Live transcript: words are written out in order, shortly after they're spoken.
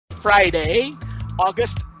Friday,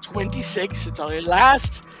 August 26th. It's our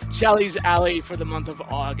last Shally's Alley for the month of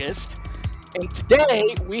August. And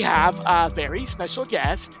today we have a very special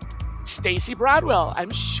guest, Stacey Broadwell.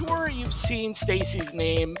 I'm sure you've seen Stacey's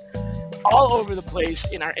name all over the place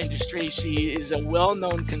in our industry. She is a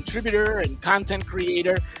well-known contributor and content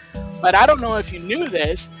creator. But I don't know if you knew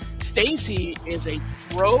this, Stacey is a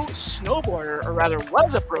pro snowboarder, or rather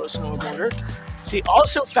was a pro snowboarder. She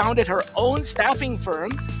also founded her own staffing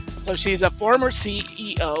firm. So she's a former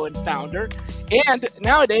CEO and founder. And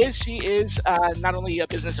nowadays she is not only a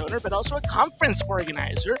business owner, but also a conference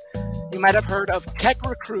organizer. You might have heard of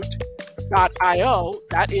TechRecruit.io.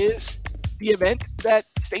 That is the event that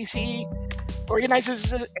Stacey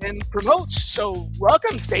organizes and promotes. So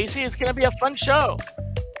welcome, Stacey. It's going to be a fun show.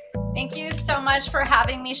 Thank you so much for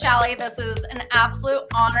having me, Shally. This is an absolute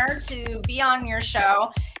honor to be on your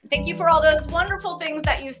show. Thank you for all those wonderful things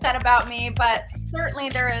that you said about me, but certainly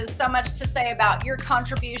there is so much to say about your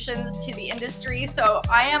contributions to the industry. So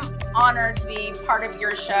I am honored to be part of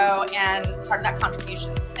your show and part of that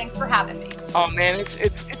contribution. Thanks for having me. Oh man, it's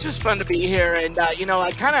just fun to be here, and you know,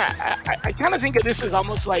 I kind of think of this as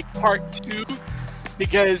almost like part two,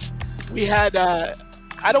 because we had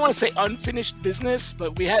I don't want to say unfinished business,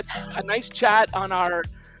 but we had a nice chat on our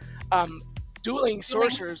dueling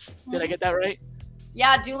sorcerers. Did I get that right?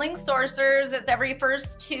 Yeah, dueling sorcerers. It's every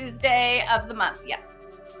first Tuesday of the month. Yes.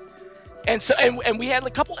 And so, and we had a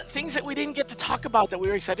couple of things that we didn't get to talk about that we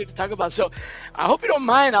were excited to talk about. So I hope you don't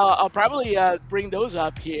mind. I'll probably bring those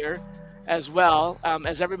up here as well.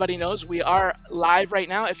 As everybody knows, we are live right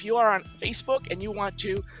now. If you are on Facebook and you want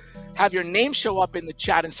to have your name show up in the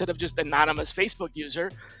chat instead of just anonymous Facebook user,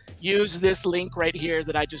 use this link right here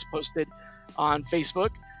that I just posted on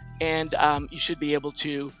Facebook, and you should be able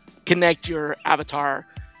to connect your avatar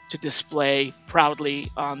to display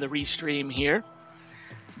proudly on the restream here.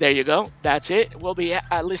 There you go. That's it. We'll be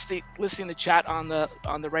listing the chat on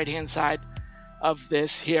the right hand side of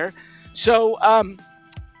this here. So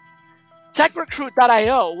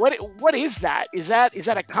TechRecruit.io. What is that? Is that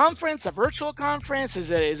a conference, a virtual conference?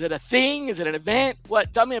 Is it a thing? Is it an event?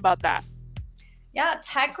 What? Tell me about that. Yeah,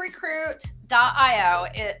 TechRecruit.io.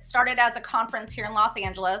 It started as a conference here in Los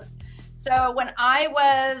Angeles. So when I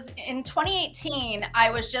was in 2018,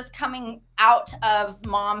 I was just coming out of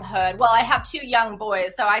momhood. Well, I have two young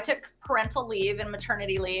boys, so I took parental leave and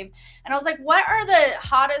maternity leave. And I was like, what are the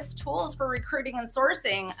hottest tools for recruiting and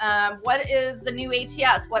sourcing? What is the new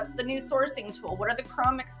ATS? What's the new sourcing tool? What are the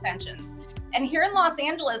Chrome extensions? And here in Los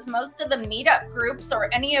Angeles, most of the meetup groups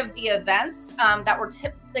or any of the events that were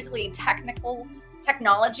typically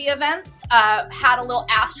technology events had a little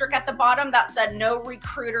asterisk at the bottom that said no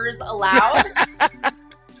recruiters allowed.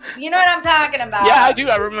 You know what I'm talking about? Yeah, I do.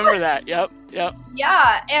 I remember that. Yep.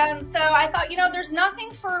 Yeah. And so I thought, you know, there's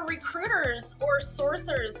nothing for recruiters or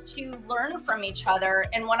sourcers to learn from each other.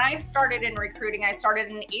 And when I started in recruiting, I started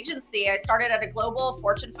in an agency. I started at a global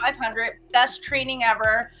Fortune 500, best training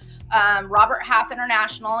ever, Robert Half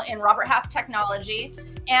International in Robert Half Technology.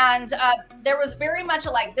 And there was very much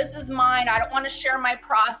like, this is mine. I don't want to share my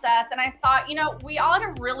process. And I thought, you know, we ought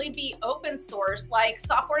to really be open source, like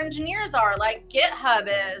software engineers are, like GitHub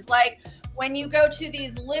is. Like when you go to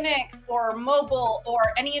these Linux or mobile or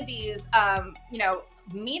any of these, you know,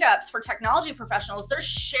 meetups for technology professionals, they're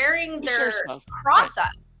sharing their process.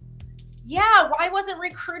 Right. Yeah, why wasn't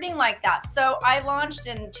recruiting like that? So I launched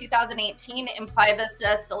in 2018 in Playa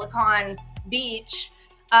Vista, Silicon Beach,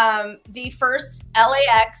 the first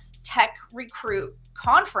LAX Tech Recruit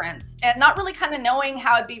conference, and not really kind of knowing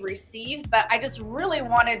how it'd be received, but I just really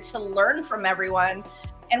wanted to learn from everyone.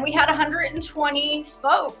 And we had 120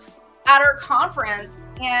 folks at our conference,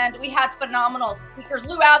 and we had phenomenal speakers.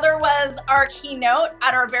 Lou Adler was our keynote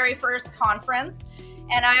at our very first conference.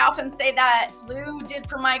 And I often say that Lou did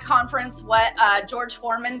for my conference what George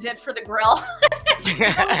Foreman did for the grill.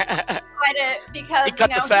 Because, you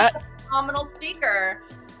know, he's a phenomenal speaker.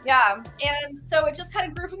 Yeah. And so it just kind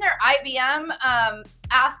of grew from there. IBM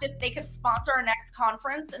asked if they could sponsor our next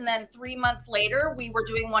conference. And then 3 months later, we were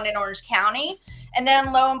doing one in Orange County. And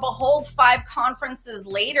then lo and behold, 5 conferences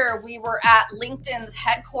later, we were at LinkedIn's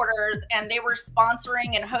headquarters, and they were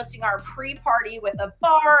sponsoring and hosting our pre-party with a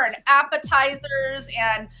bar and appetizers.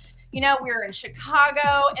 And, you know, we were in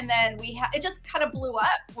Chicago, and then it just kind of blew up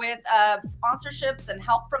with sponsorships and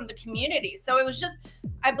help from the community. So it was just,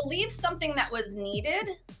 I believe, something that was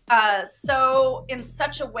needed. So in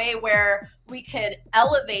such a way where we could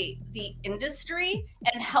elevate the industry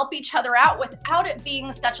and help each other out without it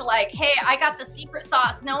being such a like, hey, I got the secret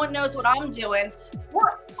sauce, no one knows what I'm doing.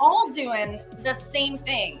 We're all doing the same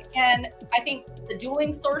thing. And I think the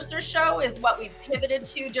Dueling Sorcerer show is what we pivoted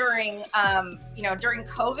to during, during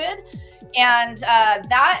COVID. And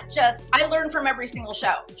I learned from every single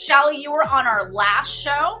show. Shally, you were on our last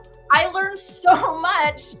show. I learned so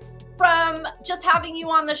much from just having you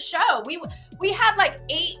on the show. We had like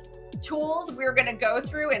 8 tools we were going to go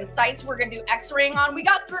through and sites we're going to do x-raying on. We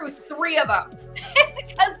got through 3 of them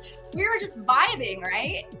because we were just vibing,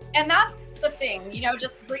 right? And that's the thing,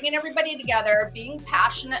 just bringing everybody together, being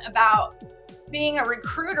passionate about being a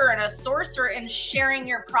recruiter and a sourcer and sharing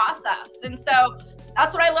your process. And so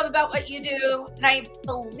that's what I love about what you do. And I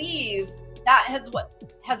believe that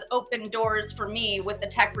has opened doors for me with the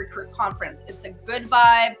TechRecruit conference. It's a good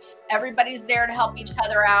vibe. Everybody's there to help each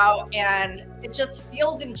other out. And it just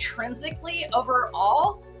feels intrinsically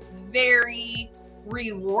overall very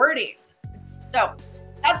rewarding. So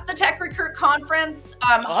that's the TechRecruit conference.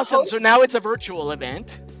 Awesome. So now it's a virtual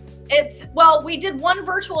event. We did one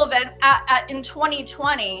virtual event in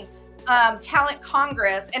 2020, Talent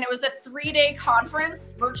Congress, and it was a 3-day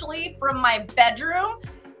conference virtually from my bedroom.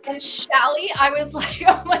 And Shally, I was like,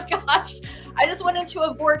 oh my gosh, I just went into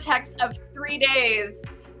a vortex of 3 days.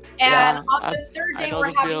 And on the 3rd day,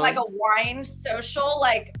 we're having like a wine social.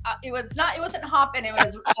 Like it wasn't Hoppin', it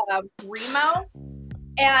was Remo.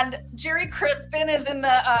 And Jerry Crispin is in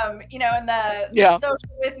the social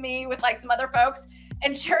with me with like some other folks.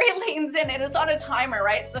 And Jerry leans in and it's on a timer,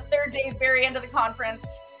 right? It's the 3rd day, very end of the conference.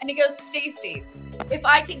 And he goes, Stacey, if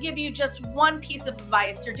I could give you just one piece of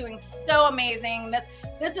advice, you're doing so amazing.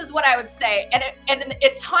 This is what I would say. And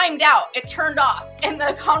it timed out. It turned off. And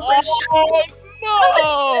the conference shut.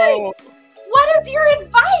 No! What is your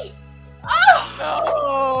advice?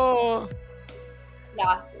 Oh! No!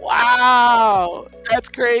 Yeah. Wow. That's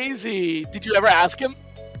crazy. Did you ever ask him?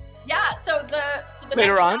 Yeah. So the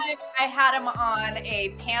Later next on? time I had him on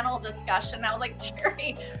a panel discussion, I was like,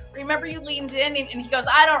 Jerry, remember you leaned in? And he goes,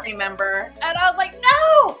 I don't remember. And I was like,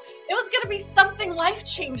 no, it was going to be something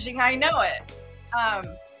life-changing. I know it.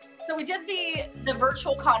 So we did the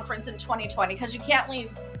virtual conference in 2020 because you can't leave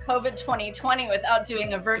COVID 2020 without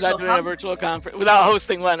doing a virtual conference, without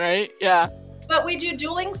hosting one, right? Yeah. But we do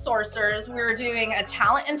Dueling Sorcerers. We were doing a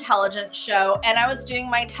talent intelligence show, and I was doing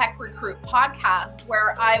my TechRecruit podcast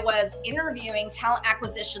where I was interviewing talent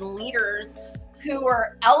acquisition leaders who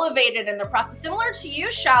were elevated in the process, similar to you,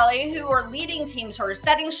 Shally, who are leading teams, who are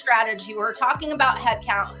setting strategy, who are talking about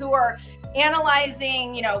headcount, who are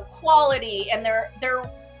analyzing, quality, and they're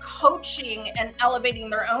coaching and elevating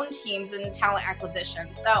their own teams in talent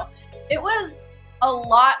acquisition. So it was a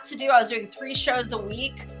lot to do. I was doing 3 shows a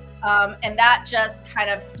week. And that just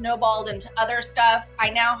kind of snowballed into other stuff.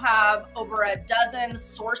 I now have over a dozen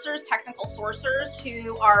sourcers, technical sourcers,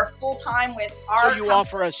 who are full-time with our So you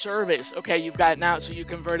offer a service. Okay, you've got now, so you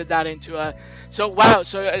converted that into a, so wow.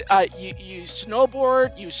 So you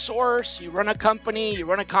snowboard, you source, you run a company, you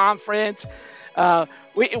run a conference.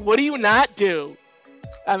 What do you not do?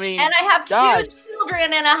 I mean, and I have 2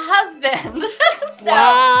 children and a husband. So,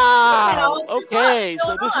 wow. Okay,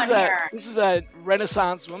 so this is a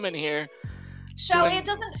Renaissance woman here. Shally, it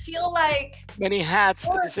doesn't feel like many hats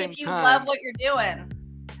at the same if you time. love what you're doing.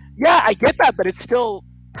 Yeah, I get that, but it's still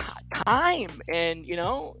time and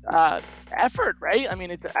effort, right? I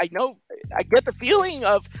mean, I get the feeling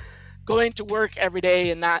of going to work every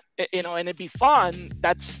day and not, and it'd be fun.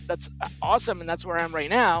 That's awesome, and that's where I am right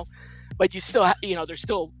now. But you still, there's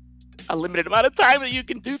still a limited amount of time that you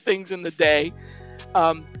can do things in the day.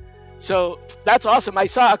 So that's awesome. I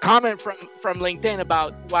saw a comment from LinkedIn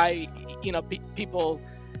about why, people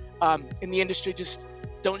in the industry just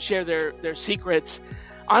don't share their secrets.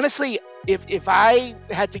 Honestly, if I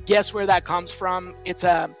had to guess where that comes from, it's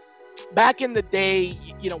back in the day,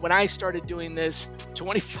 when I started doing this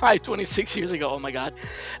 26 years ago. Oh my God.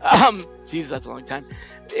 Jesus, that's a long time.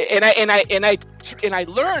 And I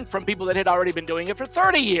learned from people that had already been doing it for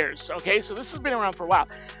 30 years. Okay, so this has been around for a while.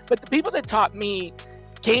 But the people that taught me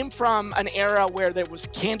came from an era where there was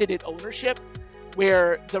candidate ownership,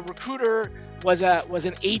 where the recruiter was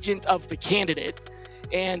an agent of the candidate,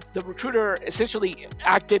 and the recruiter essentially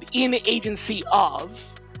acted in agency of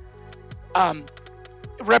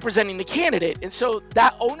representing the candidate. And so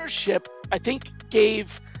that ownership, I think,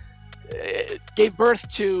 gave birth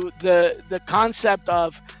to the concept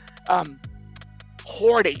of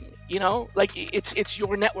hoarding. Like it's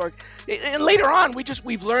your network. And later on,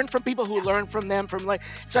 we've learned from people who learn from them,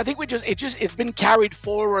 so I think it's been carried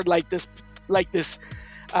forward like this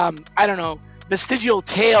I don't know, vestigial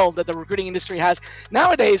tail that the recruiting industry has.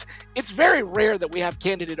 Nowadays, it's very rare that we have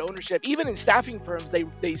candidate ownership. Even in staffing firms,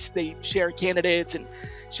 they share candidates and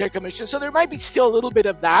share commissions. So there might be still a little bit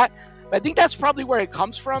of that. But I think that's probably where it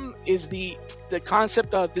comes from, is the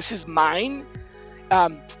concept of this is mine,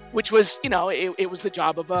 which was, it was the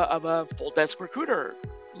job of a full desk recruiter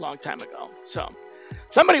a long time ago. So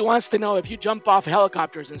somebody wants to know if you jump off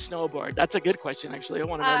helicopters and snowboard. That's a good question, actually. I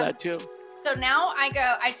want to know that too. So now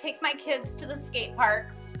I take my kids to the skate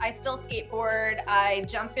parks. I still skateboard. I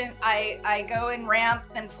jump in, I go in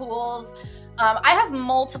ramps and pools. I have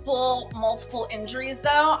multiple injuries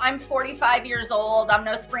though. I'm 45 years old. I'm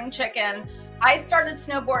no spring chicken. I started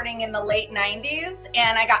snowboarding in the late 90s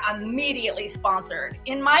and I got immediately sponsored.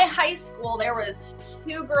 In my high school, there was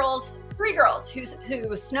three girls who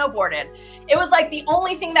snowboarded. It was like the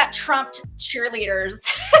only thing that trumped cheerleaders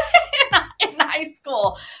in high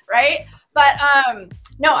school, right? But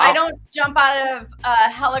no, I don't jump out of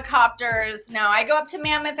helicopters. No, I go up to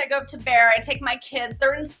Mammoth, I go up to Bear, I take my kids,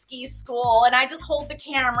 they're in ski school, and I just hold the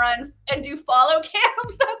camera and do follow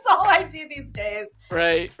cams. That's all I do these days.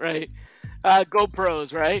 Right.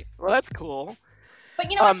 GoPros, right? Well, that's cool. But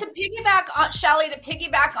you know what, to piggyback on, Shally, to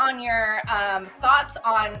piggyback on your thoughts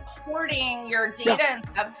on hoarding your data and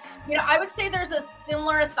stuff, I would say there's a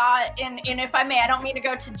similar thought in if I may, I don't mean to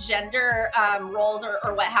go to gender roles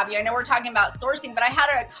or what have you. I know we're talking about sourcing, but I had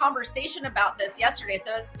a conversation about this yesterday,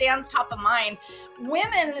 so it stands top of mind.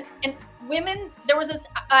 Women, there was this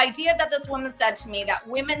idea that this woman said to me that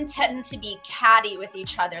women tend to be catty with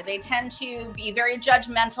each other. They tend to be very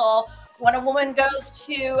judgmental. When a woman goes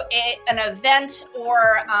to an event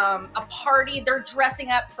or a party, they're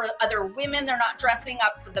dressing up for other women. They're not dressing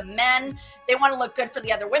up for the men. They want to look good for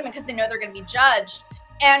the other women because they know they're going to be judged.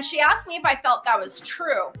 And she asked me if I felt that was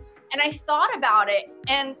true. And I thought about it.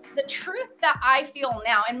 And the truth that I feel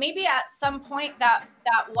now, and maybe at some point that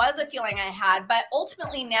was a feeling I had, but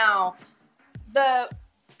ultimately now, the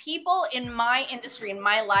people in my industry, in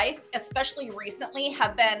my life, especially recently,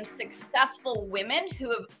 have been successful women who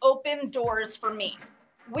have opened doors for me.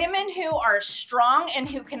 Women who are strong and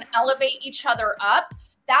who can elevate each other up.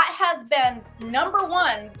 That has been number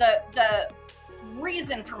one. The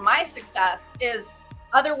reason for my success is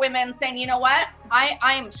other women saying, you know what, I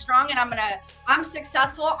am strong and I'm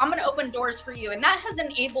successful. I'm gonna open doors for you. And that has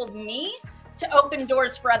enabled me to open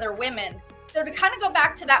doors for other women. So to kind of go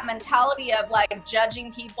back to that mentality of like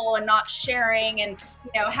judging people and not sharing and,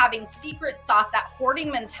 having secret sauce, that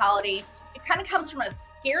hoarding mentality, it kind of comes from a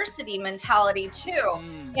scarcity mentality too.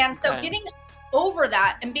 And so getting over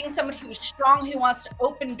that and being someone who's strong, who wants to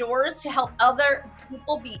open doors to help other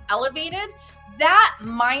people be elevated, that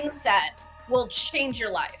mindset will change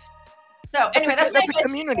your life. So anyway, that's a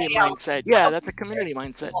community mindset. Yeah, that's a community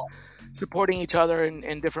mindset. Supporting each other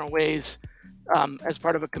in different ways as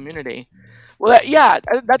part of a community. Well,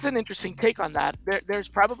 that's an interesting take on that. There's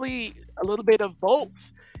probably a little bit of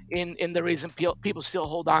both in the reason people still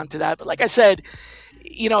hold on to that. But like I said,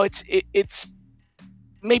 it's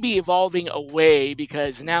maybe evolving away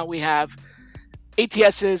because now we have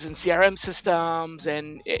ATSs and CRM systems,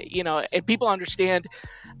 and and people understand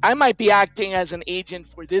I might be acting as an agent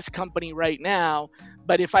for this company right now,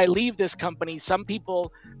 but if I leave this company, some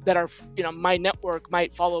people that are, my network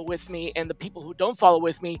might follow with me, and the people who don't follow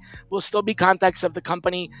with me will still be contacts of the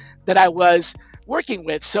company that I was working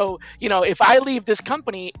with. So, if I leave this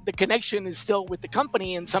company, the connection is still with the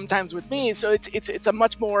company and sometimes with me. So it's a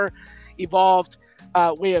much more evolved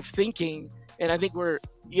way of thinking. And I think we'll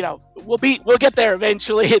get there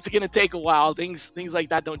eventually. It's going to take a while. Things like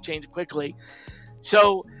that don't change quickly.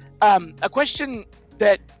 So a question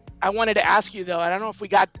that I wanted to ask you, though, I don't know if we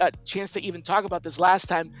got a chance to even talk about this last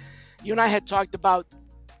time. You and I had talked about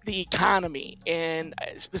the economy and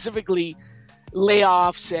specifically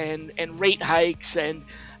layoffs and rate hikes. And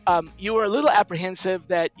you were a little apprehensive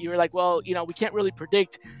that you were like, well, we can't really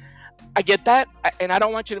predict. I get that. And I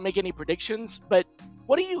don't want you to make any predictions. But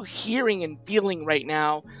what are you hearing and feeling right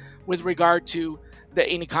now with regard to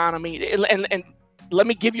the economy? And let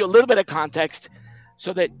me give you a little bit of context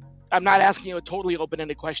so that I'm not asking you a totally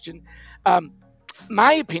open-ended question.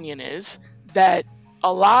 My opinion is that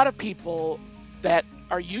a lot of people that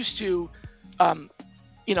are used to,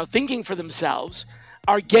 thinking for themselves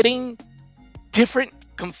are getting different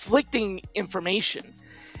conflicting information.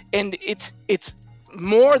 And it's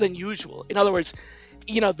more than usual. In other words,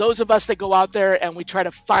 those of us that go out there and we try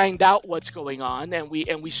to find out what's going on and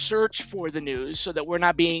we search for the news so that we're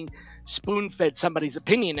not being spoon-fed somebody's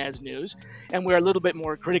opinion as news, and we're a little bit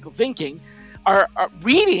more critical thinking, are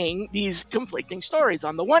reading these conflicting stories.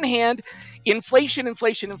 On the one hand, inflation.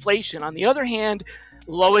 On the other hand,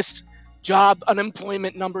 lowest job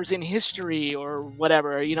unemployment numbers in history or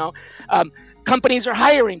whatever. Companies are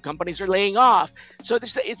hiring, companies are laying off. So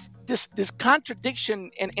it's this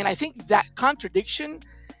contradiction, and I think that contradiction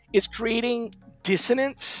is creating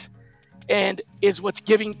dissonance and is what's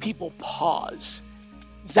giving people pause.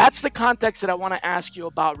 That's the context that I want to ask you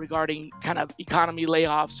about regarding kind of economy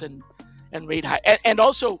layoffs and rate high, and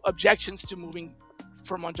also objections to moving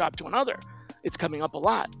from one job to another. It's coming up a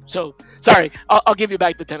lot. So sorry, I'll give you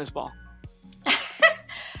back the tennis ball.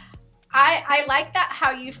 I like that,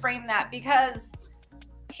 how you frame that, because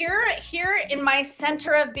here in my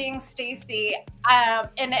center of being Stacey,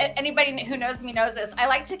 and anybody who knows me knows this, I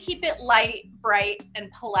like to keep it light, bright,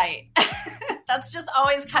 and polite. That's just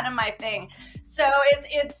always kind of my thing. So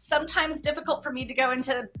it's sometimes difficult for me to go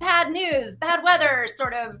into bad news, bad weather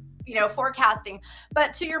sort of, forecasting.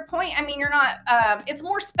 But to your point, I mean, you're not, it's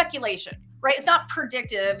more speculation, right? It's not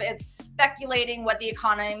predictive. It's speculating what the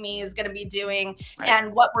economy is going to be doing, right,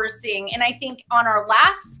 and what we're seeing. And I think on our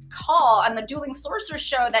last call on the Dueling Sorcerers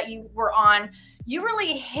show that you were on, you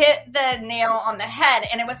really hit the nail on the head.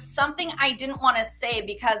 And it was something I didn't want to say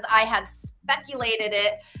because I had speculated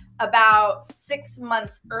it about 6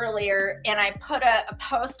 months earlier. And I put a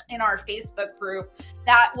post in our Facebook group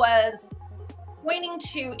that was pointing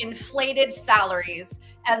to inflated salaries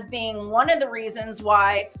as being one of the reasons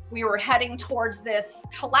why we were heading towards this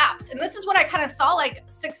collapse. And this is what I kind of saw like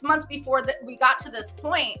 6 months before that we got to this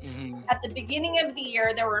point. Mm-hmm. At the beginning of the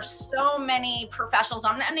year, there were so many professionals,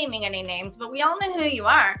 I'm not naming any names, but we all know who you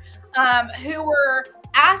are, who were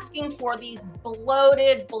asking for these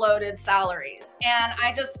bloated salaries. And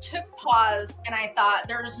I just took pause and I thought,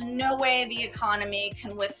 there's no way the economy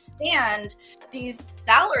can withstand these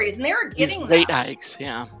salaries. And they were getting rate hikes.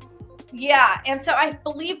 Yeah. Yeah. And so I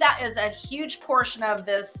believe that is a huge portion of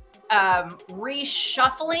this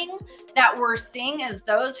reshuffling that we're seeing, is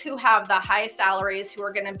those who have the high salaries, who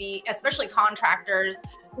are going to be, especially contractors,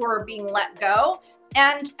 who are being let go.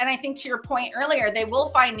 And I think to your point earlier, they will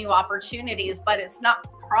find new opportunities, but it's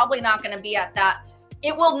probably not going to be at that.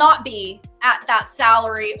 It will not be at that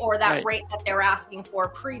salary or that right rate that they were asking for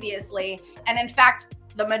previously. And in fact,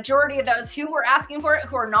 the majority of those who were asking for it,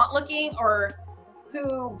 who are not looking or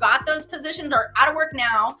who got those positions, are out of work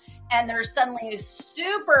now. And they're suddenly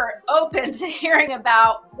super open to hearing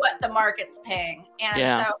about what the market's paying.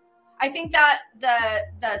 And so I think that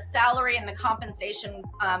the salary and the compensation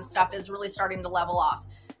stuff is really starting to level off.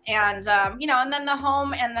 And, and then the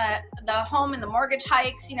home and the mortgage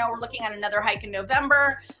hikes, we're looking at another hike in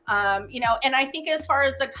November, and I think as far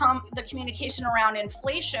as the communication around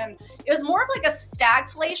inflation, it was more of like a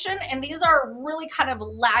stagflation. And these are really kind of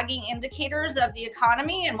lagging indicators of the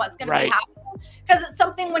economy and what's going to be happening. Because it's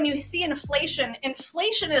something, when you see inflation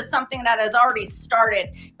is something that has already started.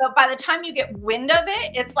 But by the time you get wind of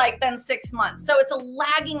it, it's like been 6 months. So it's a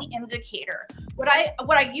lagging indicator. What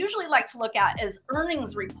I usually like to look at is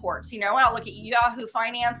earnings reports. I'll look at Yahoo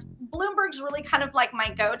Finance. Bloomberg's really kind of like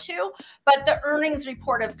my go-to, but the earnings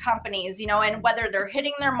report of companies, and whether they're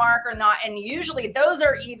hitting their mark or not. And usually those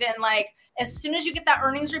are even like, as soon as you get that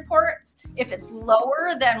earnings report, if it's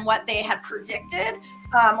lower than what they had predicted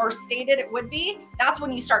or stated it would be, that's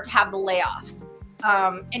when you start to have the layoffs.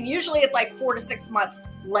 And usually it's like 4 to 6 months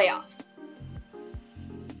layoffs.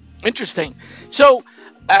 Interesting. So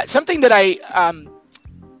something that I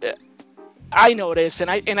noticed, and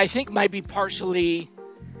I think might be partially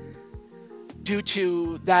due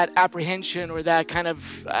to that apprehension or that kind of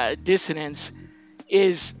dissonance,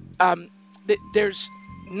 is that there's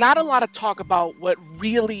not a lot of talk about what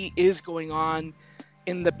really is going on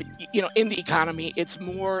in the economy. It's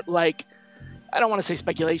more like, I don't want to say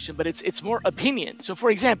speculation, but it's more opinion. So for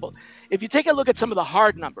example, if you take a look at some of the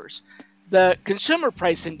hard numbers, the consumer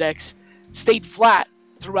price index stayed flat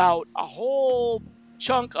throughout a whole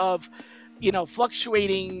chunk of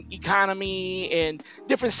fluctuating economy and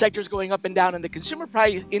different sectors going up and down, and the consumer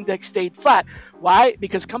price index stayed flat. Why?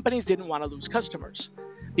 Because companies didn't want to lose customers.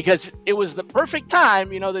 Because it was the perfect time,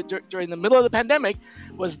 during the middle of the pandemic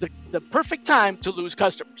was the perfect time to lose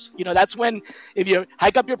customers. That's when, if you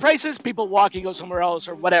hike up your prices, people walk and go somewhere else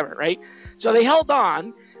or whatever, right? So they held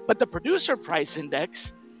on, but the producer price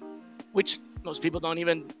index, which most people aren't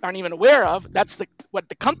even aware of, that's what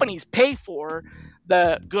the companies pay for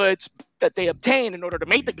the goods that they obtain in order to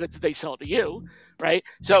make the goods that they sell to you, right?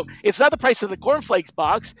 So it's not the price of the cornflakes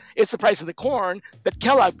box, it's the price of the corn that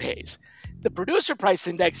Kellogg pays. The producer price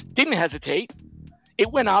index didn't hesitate.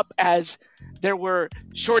 It went up as there were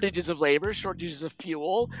shortages of labor, shortages of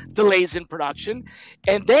fuel, delays in production.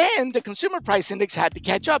 And then the consumer price index had to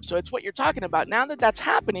catch up. So it's what you're talking about. Now that that's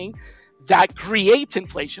happening, that creates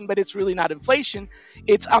inflation, but it's really not inflation.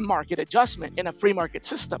 It's a market adjustment in a free market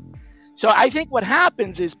system. So I think what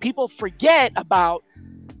happens is people forget about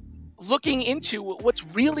looking into what's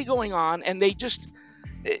really going on, and they just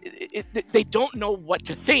they don't know what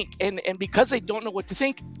to think. And because they don't know what to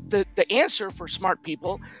think, the answer for smart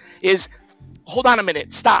people is, hold on a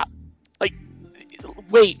minute, stop. Like,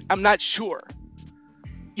 wait, I'm not sure.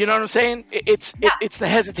 You know what I'm saying? It's the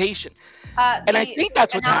hesitation. And I think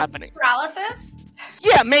that's what's happening. Paralysis?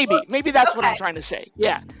 Yeah, maybe that's what I'm trying to say.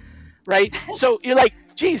 Yeah. Right. So you're like,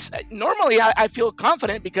 geez, normally I feel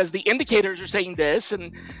confident because the indicators are saying this,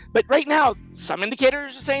 but right now some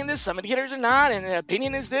indicators are saying this, some indicators are not, and the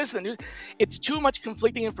opinion is this, and it's too much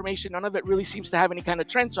conflicting information. None of it really seems to have any kind of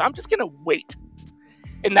trend. So I'm just gonna wait.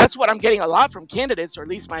 And that's what I'm getting a lot from candidates, or at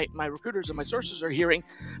least my recruiters and my sources are hearing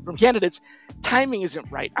from candidates. Timing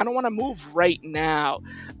isn't right. I don't want to move right now.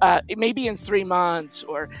 It may be in 3 months,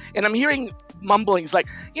 and I'm hearing mumblings like,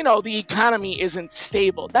 the economy isn't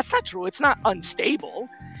stable. That's not true. It's not unstable.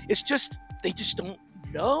 It's just, they just don't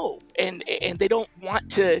know. And they don't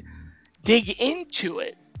want to dig into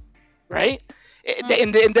it. Right.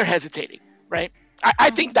 And they're hesitating. Right.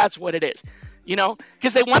 I think that's what it is.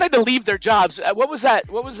 Because they wanted to leave their jobs. What was that?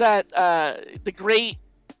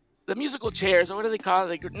 The musical chairs, or what do they call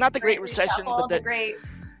it? Not the Great Recession, but the Great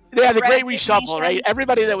Reshuffle, right?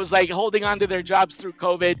 Everybody that was like holding on to their jobs through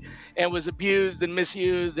COVID and was abused and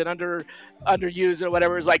misused and underused or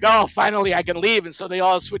whatever is like, oh, finally I can leave. And so they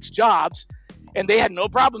all switched jobs, and they had no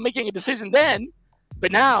problem making a decision then.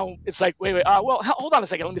 But now it's like, wait, well, hold on a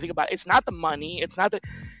second. Let me think about it. It's not the money. It's not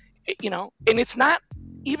and it's not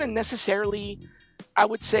even necessarily, I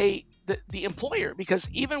would say, the employer, because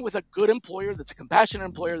even with a good employer that's a compassionate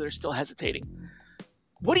employer, they're still hesitating.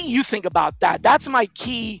 What do you think about that? That's my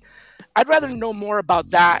key. I'd rather know more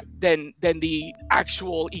about that than the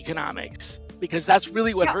actual economics, because that's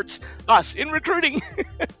really what hurts us in recruiting.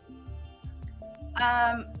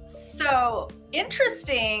 So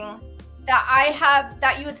interesting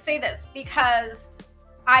that you would say this, because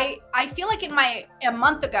I feel like a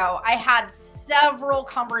month ago, I had several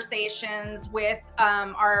conversations with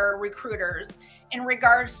our recruiters in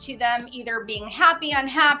regards to them either being happy,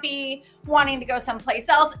 unhappy, wanting to go someplace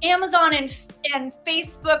else. Amazon and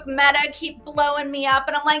Facebook Meta keep blowing me up.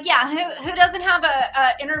 And I'm like, yeah, who doesn't have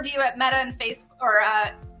a interview at Meta and Facebook, or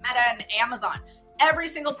Meta and Amazon? Every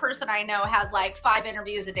single person I know has like 5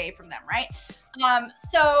 interviews a day from them, right?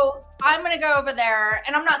 So I'm going to go over there,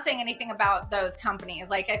 and I'm not saying anything about those companies.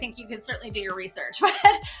 Like, I think you could certainly do your research,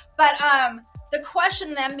 but the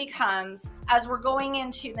question then becomes, as we're going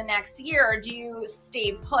into the next year, do you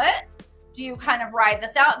stay put? Do you kind of ride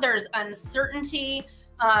this out? There's uncertainty.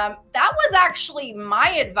 That was actually my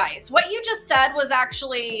advice. What you just said was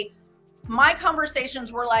actually, my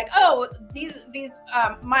conversations were like, oh,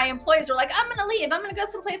 my employees are like, I'm going to leave. I'm going to go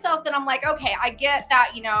someplace else. And I'm like, okay, I get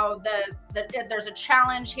that, there's a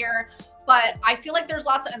challenge here, but I feel like there's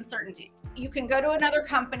lots of uncertainty. You can go to another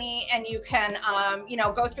company and you can,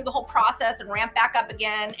 go through the whole process and ramp back up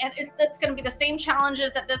again. And it's going to be the same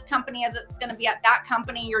challenges at this company as it's going to be at that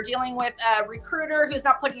company. You're dealing with a recruiter who's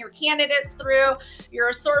not putting your candidates through. You're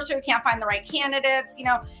a sourcer who can't find the right candidates.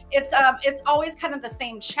 It's always kind of the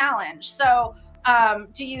same challenge. So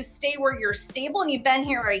do you stay where you're stable and you've been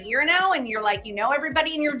here a year now and you're like,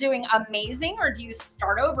 everybody and you're doing amazing, or do you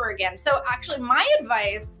start over again? So actually my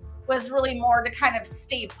advice was really more to kind of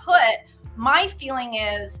stay put. My feeling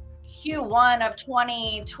is Q1 of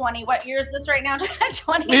 2020, what year is this right now?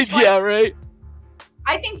 2020. Yeah, right.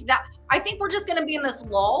 I think we're just going to be in this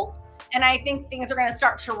lull, and I think things are going to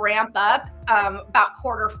start to ramp up about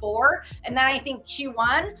Q4, and then I think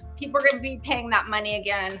Q1 people are going to be paying that money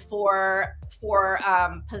again for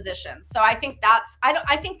positions. So I think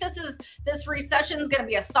I think this recession is going to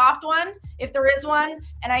be a soft one, if there is one,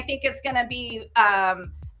 and I think it's going to be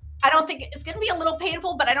I don't think it's going to be a little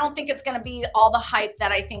painful, but I don't think it's going to be all the hype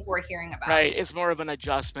that I think we're hearing about. Right. It's more of an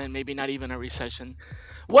adjustment, maybe not even a recession.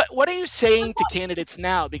 What are you saying to candidates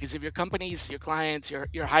now? Because if your companies, your clients,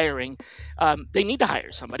 you're hiring, they need to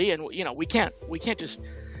hire somebody, and we can't just,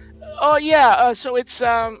 oh yeah, so it's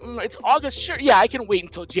August, sure, yeah, I can wait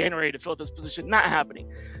until January to fill this position. Not happening.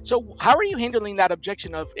 So how are you handling that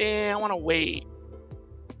objection of, I want to wait?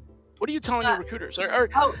 What are you telling your recruiters or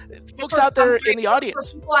folks out there in the audience?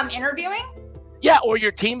 For people I'm interviewing? Yeah, or your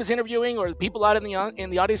team is interviewing, or people out in the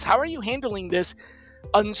audience. How are you handling this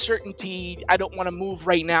uncertainty? I don't want to move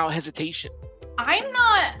right now. Hesitation. I'm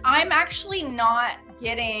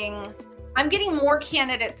getting more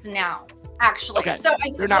candidates now. actually. Okay. So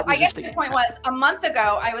They're not I guess resisting the it. point was, a month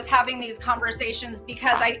ago, I was having these conversations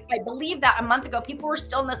because I believe that a month ago, people were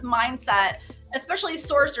still in this mindset, especially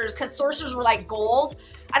sourcers, because sourcers were like gold.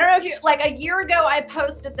 I don't know if you, like a year ago, I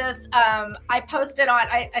posted this, I posted on,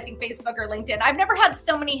 I think Facebook or LinkedIn. I've never had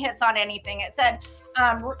so many hits on anything. It said,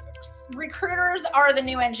 recruiters are the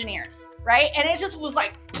new engineers, right? And it just was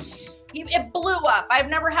like, it blew up. I've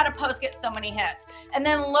never had a post get so many hits. And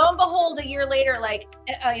then lo and behold, a year later, like,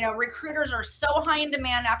 recruiters are so high in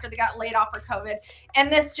demand after they got laid off for COVID.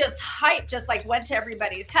 And this just hype just like went to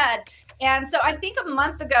everybody's head. And so I think a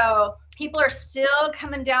month ago, people are still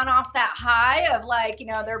coming down off that high of like,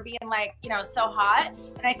 they're being like, so hot.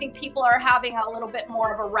 And I think people are having a little bit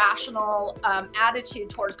more of a rational attitude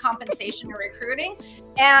towards compensation and recruiting.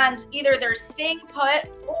 And either they're staying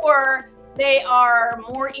put or they are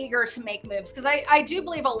more eager to make moves, because I do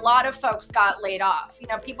believe a lot of folks got laid off.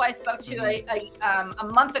 People I spoke to a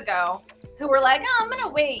month ago who were like, oh, I'm gonna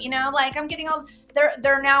wait, like I'm getting all,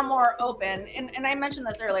 they're now more open. And I mentioned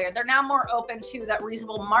this earlier, they're now more open to that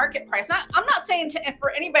reasonable market price. I'm not saying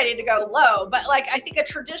for anybody to go low, but like I think a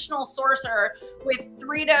traditional sourcer with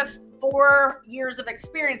 3 to 4 years of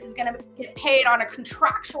experience is going to get paid on a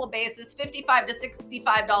contractual basis, $55 to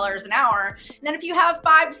 $65 an hour. And then if you have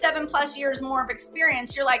 5 to 7 plus years more of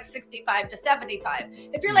experience, you're like 65 to 75.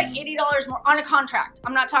 If you're like $80 more on a contract,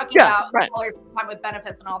 I'm not talking about all your time with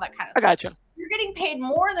benefits and all that kind of stuff. I gotcha. You're getting paid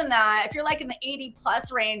more than that. If you're like in the 80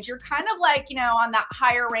 plus range, you're kind of like, on that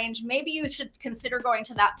higher range. Maybe you should consider going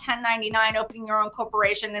to that 1099, opening your own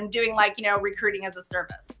corporation and doing like, recruiting as a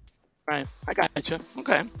service. Right. I gotcha.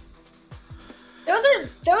 Okay.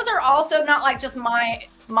 Those are also not like just my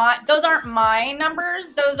those aren't my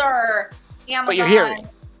numbers. Those are Amazon, but you're hearing.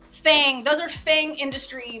 FANG. Those are FANG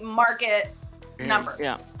industry market numbers.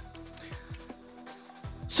 Yeah.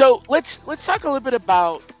 So let's talk a little bit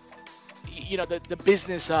about the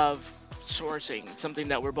business of sourcing, something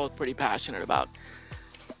that we're both pretty passionate about.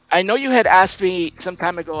 I know you had asked me some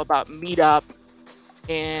time ago about Meetup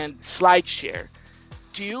and SlideShare.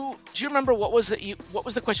 Do you remember what was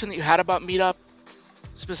the question that you had about Meetup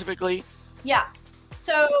specifically? Yeah.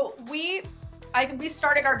 So we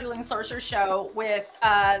started our Dueling Sourcer show with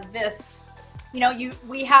this.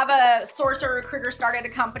 We have a sourcer recruiter started a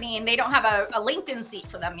company and they don't have a LinkedIn seat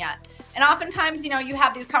for them yet. And oftentimes, you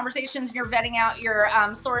have these conversations and you're vetting out your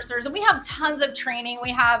sourcers, and we have tons of training.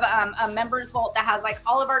 We have a members vault that has like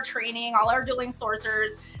all of our training, all our Dueling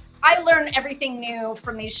Sourcers. I learn everything new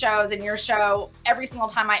from these shows and your show every single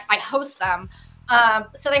time I host them.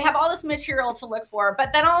 So they have all this material to look for,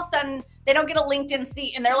 but then all of a sudden they don't get a LinkedIn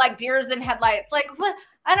seat and they're like deers in headlights. Like, what?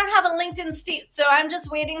 I don't have a LinkedIn seat. So I'm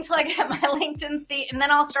just waiting till I get my LinkedIn seat and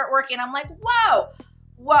then I'll start working. I'm like, whoa.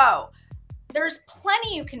 There's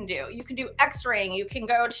plenty you can do. You can do X-raying. You can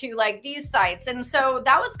go to like these sites. And so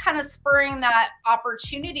that was kind of spurring that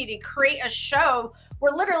opportunity to create a show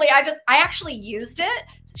where literally I actually used it.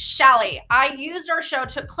 Shally, I used our show,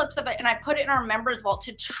 took clips of it, and I put it in our members vault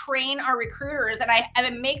to train our recruiters, and I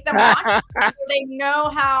make them watch it so they know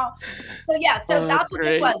how. So yeah, so that's what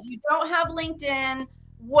this was. You don't have LinkedIn.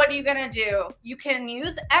 What are you gonna do? You can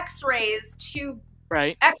use X-rays to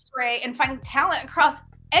X-ray and find talent across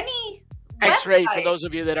any X-ray. website. For those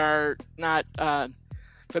of you that are not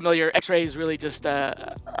familiar, X-ray is really just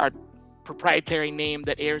our proprietary name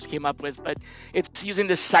that AIRS came up with, but it's using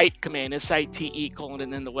the cite command, SITE :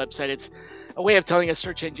 and then the website. It's a way of telling a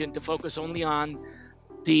search engine to focus only on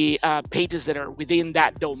the pages that are within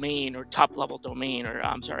that domain or top level domain, or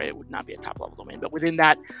I'm sorry, it would not be a top level domain, but within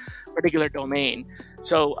that particular domain.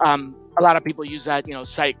 So a lot of people use that,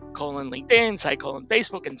 site : LinkedIn, site :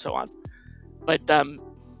 Facebook, and so on. But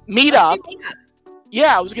Meetup,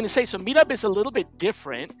 yeah, I was going to say, so Meetup is a little bit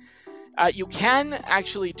different. You can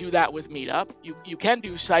actually do that with Meetup. You can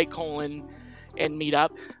do site : and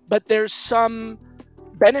Meetup, but there's some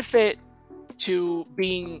benefit to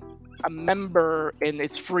being a member, and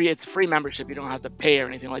it's free. It's free membership. You don't have to pay or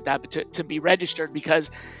anything like that, but to be registered,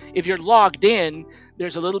 because if you're logged in,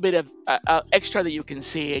 there's a little bit of extra that you can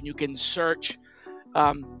see, and you can search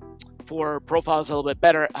for profiles a little bit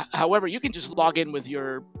better. However, you can just log in with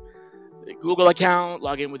your Google account,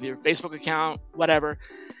 log in with your Facebook account, whatever.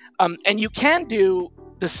 And you can do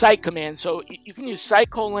the site command. So you can use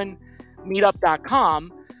site :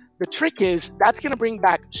 meetup.com. The trick is that's going to bring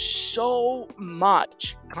back so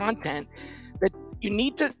much content that you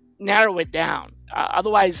need to narrow it down.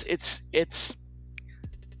 Otherwise, you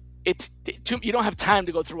don't have time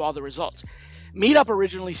to go through all the results. Meetup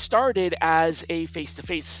originally started as a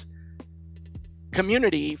face-to-face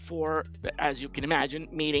community for, as you can imagine,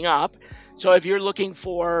 meeting up. So if you're looking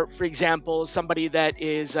for example, somebody that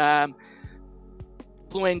is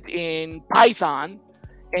fluent in Python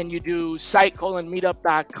and you do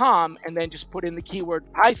site:/meetup.com and then just put in the keyword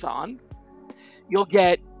Python, you'll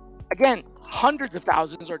get, again, hundreds of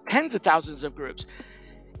thousands or tens of thousands of groups.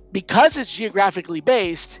 Because it's geographically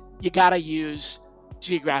based, you got to use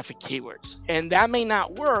geographic keywords. And that may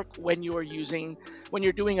not work when you're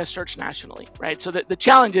doing a search nationally, right? So the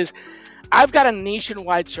challenge is, I've got a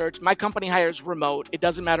nationwide search. My company hires remote. It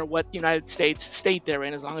doesn't matter what United States state they're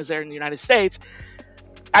in, as long as they're in the United States.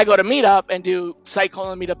 I go to Meetup and do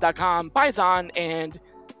site:/meetup.com Python, and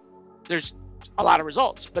there's a lot of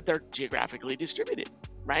results, but they're geographically distributed,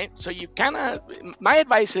 right? So my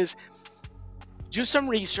advice is, do some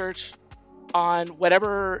research on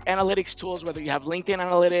whatever analytics tools, whether you have LinkedIn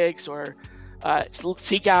Analytics or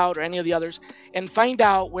Seek Out or any of the others, and find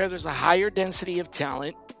out where there's a higher density of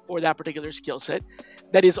talent for that particular skill set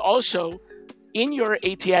that is also in your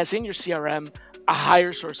ATS, in your CRM, a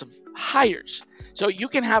higher source of hires. So you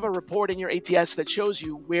can have a report in your ATS that shows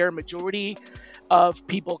you where majority of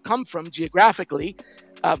people come from geographically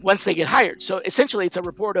once they get hired. So essentially, it's a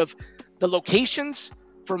report of the locations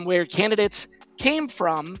from where candidates came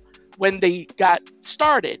from when they got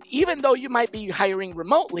started. Even though you might be hiring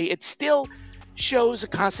remotely, it still shows a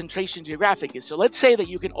concentration geographically. So let's say that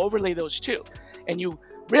you can overlay those two, and you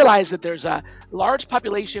realize that there's a large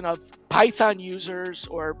population of Python users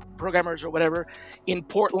or programmers or whatever in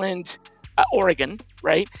Portland, Oregon,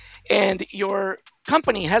 right? And your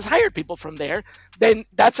company has hired people from there. Then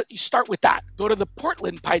you start with that. Go to the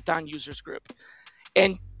Portland Python users group,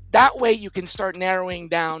 and that way you can start narrowing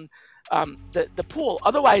down the pool.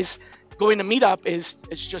 Otherwise, going to Meetup is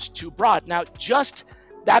just too broad. Now, just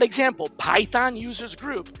that example, Python users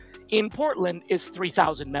group in Portland is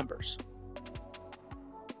 3,000 members.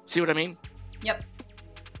 See what I mean? Yep.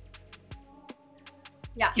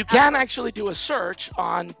 Yeah. You can actually do a search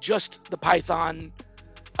on just the Python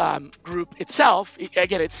group itself.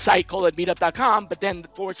 Again, it's site:/meetup.com, but then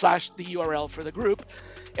 / the URL for the group,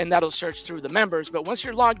 and that'll search through the members. But once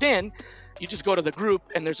you're logged in, you just go to the group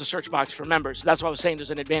and there's a search box for members. That's why I was saying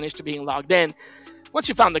there's an advantage to being logged in. Once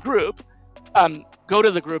you found the group, go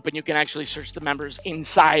to the group and you can actually search the members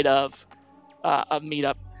inside of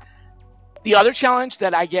Meetup. The other challenge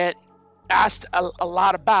that I get asked a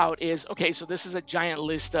lot about is, okay, so this is a giant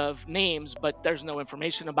list of names, but there's no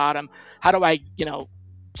information about them. How do I,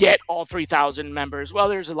 get all 3,000 members? Well,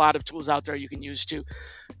 there's a lot of tools out there you can use to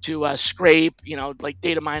scrape, like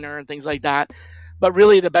data miner and things like that. But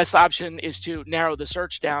really, the best option is to narrow the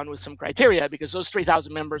search down with some criteria, because those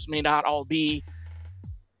 3,000 members may not all be,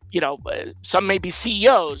 some may be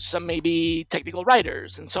CEOs, some may be technical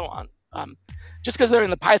writers, and so on. Just because they're in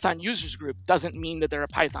the Python users group doesn't mean that they're a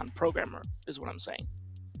Python programmer, is what I'm saying.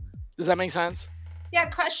 Does that make sense? Yeah,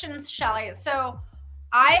 questions, Shally. So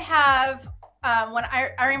I have, when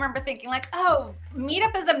I remember thinking like, oh,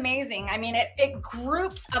 Meetup is amazing. I mean, it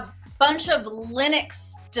groups a bunch of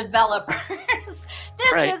Linux developers.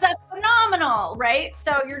 This is a phenomenal, right?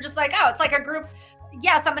 So you're just like, oh, it's like a group.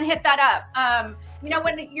 Yes, I'm gonna hit that up.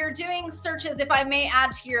 When you're doing searches, if I may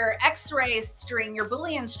add to your X-ray string, your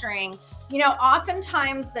Boolean string,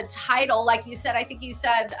 oftentimes the title, like you said, I think you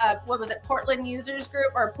said, what was it, Portland users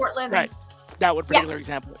group or Portland? Right. That would be a particular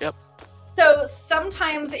example. Yep. So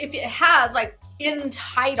sometimes if it has like in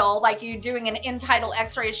title, like you're doing an in title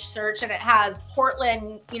X-ray search and it has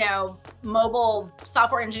Portland, mobile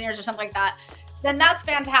software engineers or something like that, then that's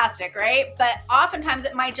fantastic, right? But oftentimes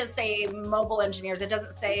it might just say mobile engineers. It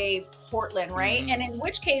doesn't say Portland, right? Mm-hmm. And in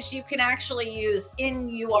which case you can actually use in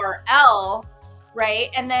URL, right?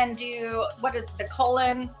 And then do, what is the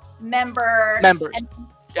colon members.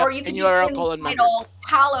 Yep. Or you can do in title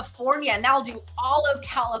California, and that'll do all of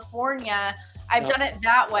California. I've done it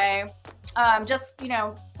that way. Just,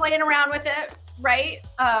 playing around with it, right?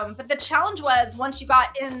 But the challenge was once you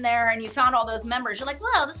got in there and you found all those members, you're like,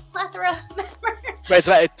 wow, this plethora of members. Right,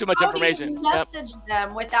 it's too much information. How do you message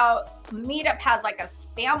them without, Meetup has like a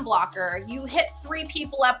spam blocker. You hit 3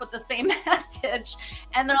 people up with the same message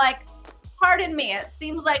and they're like, pardon me, it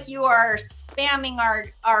seems like you are spamming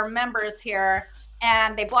our members here,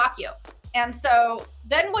 and they block you. And so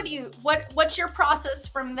then what's your process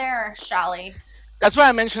from there, Shally? That's why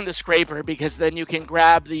I mentioned the scraper, because then you can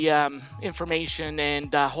grab the information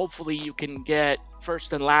and hopefully you can get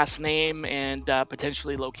first and last name and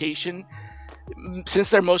potentially location. Since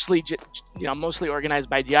they're mostly organized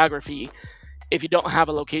by geography, if you don't have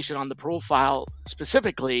a location on the profile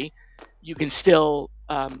specifically, you can still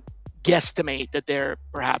guesstimate that they're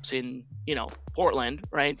perhaps in Portland,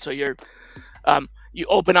 right? So you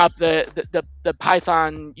open up the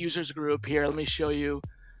Python users group here. Let me show you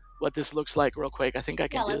what this looks like real quick. I think I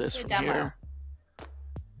can do this from here.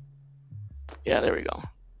 Yeah, there we go.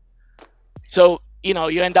 So, you know,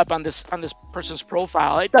 you end up on this person's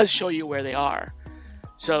profile. It does show you where they are.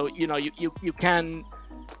 So, you know, you can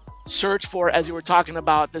search for, as you were talking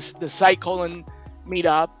about, the site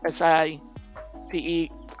 :meetup, SITE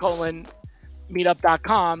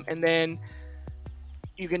 :meetup.com, and then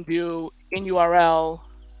you can do in URL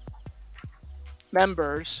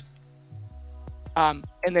members, and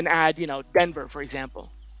then add, you know, Denver, for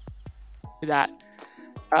example, to that.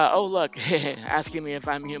 Oh, look, asking me if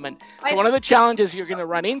I'm human. So one of the challenges you're going to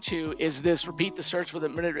run into is this repeat the search with a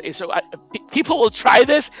minute. So people will try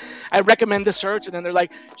this. I recommend the search, and then they're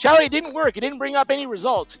like, Shally, it didn't work. It didn't bring up any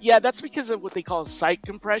results. Yeah, that's because of what they call site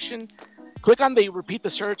compression. Click on the repeat the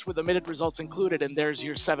search with omitted results included, and there's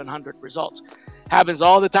your 700 results. Happens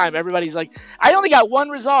all the time. Everybody's like, I only got 1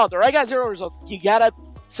 result, or I got 0 results. You got to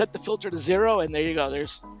set the filter to 0, and there you go.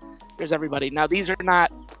 There's everybody. Now, these are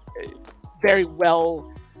not very well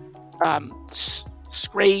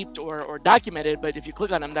scraped or documented, but if you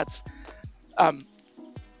click on them, that's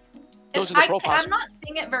those are the profiles. I'm not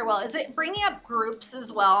seeing it very well. Is it bringing up groups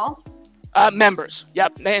as well? Members,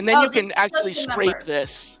 yep. And then you can actually scrape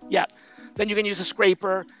this. Yep. Then you can use a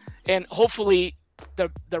scraper, and hopefully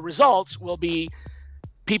the results will be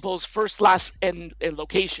people's first, last, and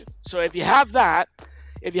location. So if you have that,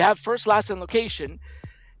 if you have first, last, and location,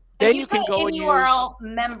 then you can go and use URL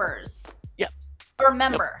members. Yep. Or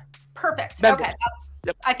member. Yep. Perfect. Member. Okay,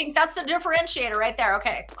 I think that's the differentiator right there.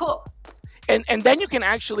 Okay, cool. And then you can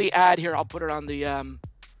actually add here. I'll put it on the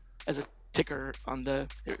as a ticker on the.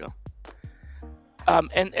 Here we go.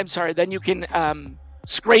 And I'm sorry. Then you can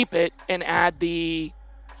scrape it and add the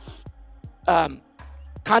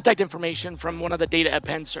contact information from one of the data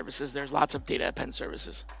append services. There's lots of data append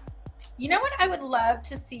services. You know what I would love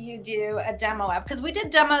to see you do a demo of? Because we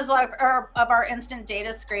did demos like of our instant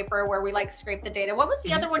data scraper where we like scrape the data. What was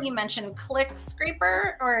the other one you mentioned? Click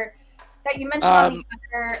scraper, or that you mentioned on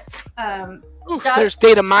the other? There's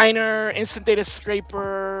data miner, instant data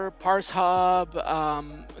scraper, parse hub.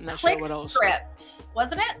 I'm not Click sure what else. script,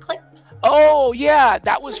 wasn't it? Click. Oh yeah,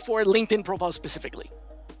 that was for LinkedIn profiles specifically.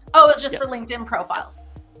 Oh, it was just for LinkedIn profiles.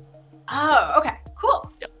 Oh, okay,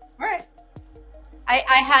 cool. Yep. All right.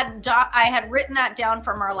 I had written that down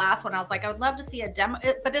from our last one. I was like, I would love to see a demo,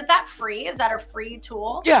 but is that free? Is that a free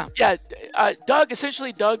tool? Yeah. Doug,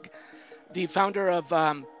 the founder of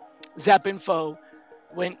ZapInfo,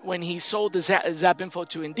 when he sold the ZapInfo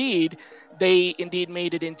to Indeed, they Indeed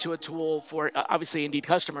made it into a tool for obviously Indeed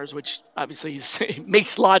customers, which obviously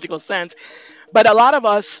makes logical sense. But a lot of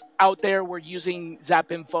us out there were using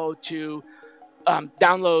ZapInfo to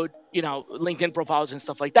download, you know, LinkedIn profiles and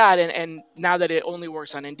stuff like that. And now that it only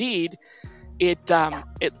works on Indeed, it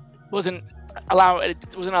wasn't allowing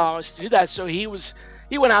us to do that. So he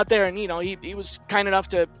went out there and, you know, he was kind enough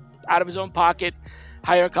to, out of his own pocket,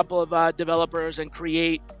 hire a couple of developers and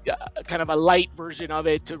create kind of a light version of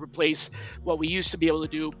it to replace what we used to be able to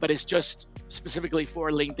do, but it's just specifically for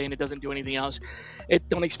LinkedIn. It doesn't do anything else.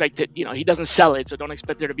 Don't expect it, you know, he doesn't sell it, so don't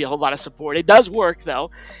expect there to be a whole lot of support. It does work though,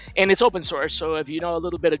 and it's open source. So if you know a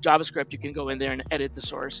little bit of JavaScript, you can go in there and edit the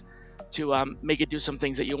source to make it do some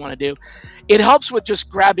things that you want to do. It helps with just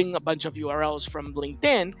grabbing a bunch of URLs from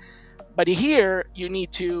LinkedIn, but here you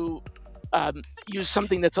need to use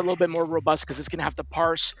something that's a little bit more robust, because it's going to have to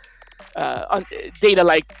parse data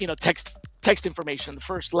like, you know, text information, the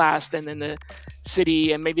first, last, and then the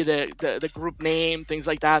city, and maybe the group name, things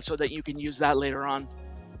like that, so that you can use that later on.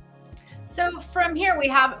 So from here we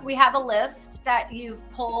have a list that you've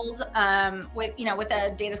pulled with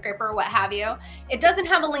a data scraper or what have you. It doesn't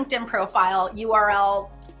have a LinkedIn profile URL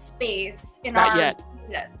space in Not our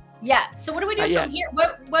yet. Yeah. So what do we do from here?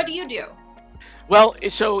 What do you do? Well,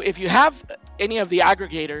 so if you have any of the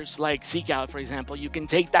aggregators like Seekout, for example, you can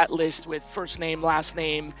take that list with first name, last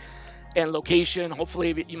name, and location.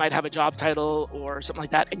 Hopefully you might have a job title or something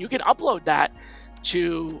like that, and you can upload that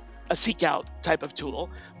to a Seekout type of tool,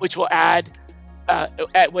 which will add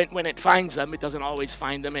when it finds them. It doesn't always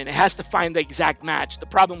find them, and it has to find the exact match. The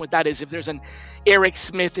problem with that is if there's an Eric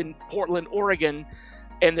Smith in Portland, Oregon,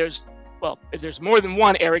 and if there's more than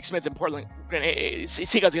one Eric Smith in Portland,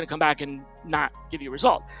 Seekout's going to come back and not give you a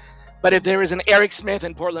result. But if there is an Eric Smith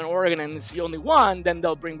in Portland, Oregon, and it's the only one, then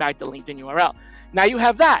they'll bring back the LinkedIn URL. Now you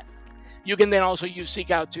have that. You can then also use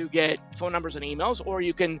Seekout to get phone numbers and emails, or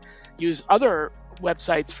you can use other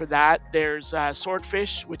websites for that. There's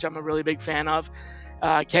Swordfish, which I'm a really big fan of.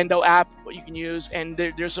 Kendo app, what you can use, and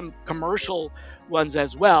there's some commercial ones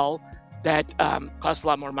as well that cost a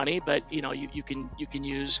lot more money, but you know you can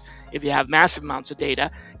use if you have massive amounts of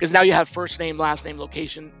data, because now you have first name, last name,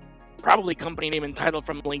 location, probably company name and title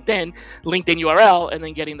from LinkedIn, LinkedIn URL, and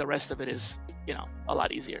then getting the rest of it is, you know, a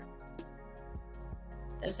lot easier.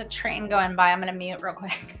 There's a train going by. I'm going to mute real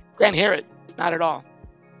quick. Can't hear it. Not at all.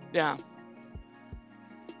 Yeah.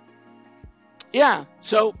 Yeah.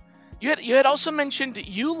 So you had also mentioned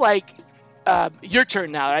you like, your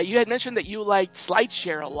turn now, right? You had mentioned that you like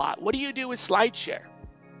SlideShare a lot. What do you do with SlideShare?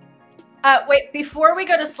 Wait, before we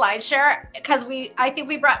go to SlideShare, because I think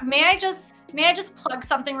we brought, may I just plug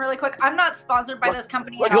something really quick? I'm not sponsored by this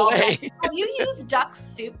company at all. Have you used Duck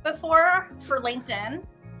Soup before for LinkedIn?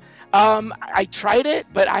 I tried it,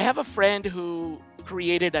 but I have a friend who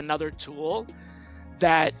created another tool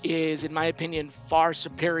that is, in my opinion, far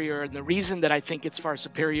superior. And the reason that I think it's far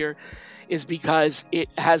superior is because it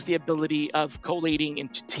has the ability of collating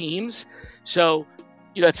into teams. So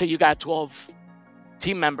let's say you got 12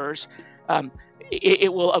 team members.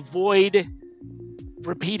 It will avoid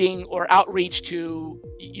repeating or outreach to,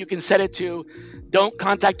 you can set it to, don't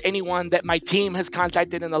contact anyone that my team has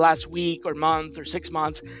contacted in the last week or month or 6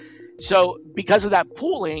 months. So because of that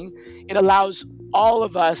pooling, it allows all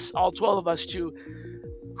of us, all 12 of us, to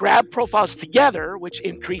grab profiles together, which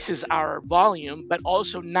increases our volume, but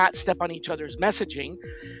also not step on each other's messaging.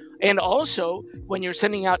 And also, when you're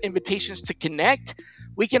sending out invitations to connect,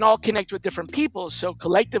 we can all connect with different people. So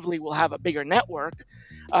collectively, we'll have a bigger network.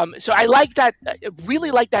 So I like that, really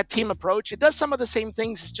like that team approach. It does some of the same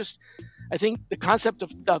things, just I think the concept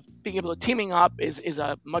of being able to teaming up is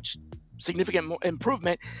a much significant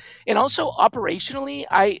improvement. And also operationally,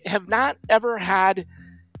 I have not ever had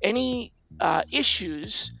any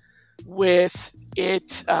issues with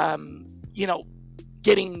it,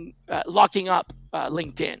 getting locking up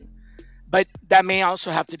LinkedIn. But that may also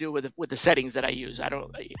have to do with the settings that I use.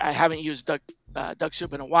 I haven't used Duck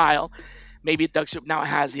Soup in a while. Maybe Duck Soup now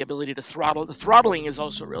has the ability to throttle. The throttling is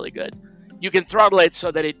also really good. You can throttle it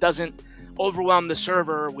so that it doesn't overwhelm the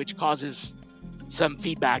server, which causes some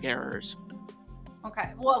feedback errors.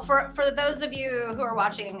 Okay. Well, for those of you who are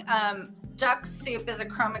watching, Duck Soup is a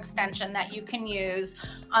Chrome extension that you can use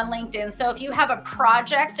on LinkedIn. So if you have a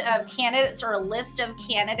project of candidates or a list of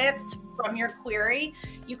candidates from your query,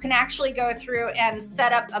 you can actually go through and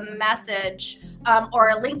set up a message or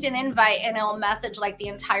a LinkedIn invite, and it'll message like the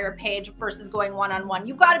entire page versus going one-on-one.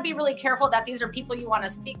 You've got to be really careful that these are people you want to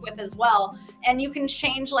speak with as well. And you can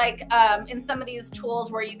change, like in some of these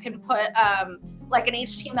tools where you can put like an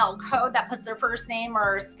HTML code that puts their first name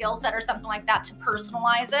or skill set or something like that to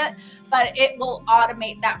personalize it, but it will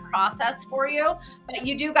automate that process for you. But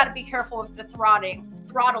you do got to be careful with the throttling.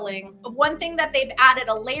 One thing that they've added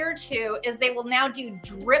a layer to is they will now do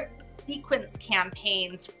drip sequence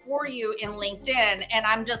campaigns for you in LinkedIn. And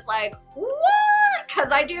I'm just like, what?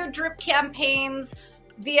 Because I do drip campaigns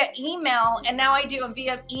via email, and now I do them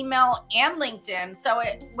via email and LinkedIn. So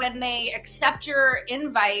when they accept your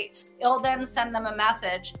invite, it'll then send them a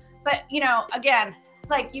message. But, again,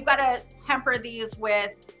 it's like you got to temper these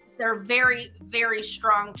with, they're very, very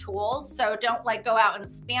strong tools. So don't go out and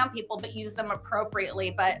spam people, but use them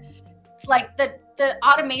appropriately. But like the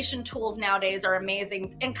automation tools nowadays are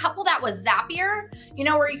amazing. And couple that with Zapier,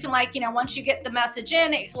 where you can once you get the message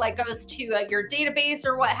in, it goes to your database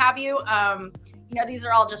or what have you. These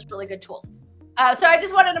are all just really good tools. So I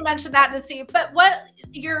just wanted to mention that and see, but what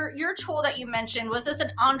your tool that you mentioned, was this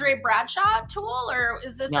an Andre Bradshaw tool, or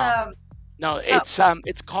is this No,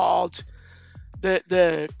 it's called,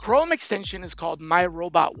 the Chrome extension is called My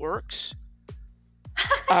Robot Works.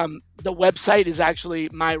 The website is actually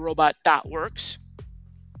myrobot.works.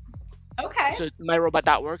 Okay. So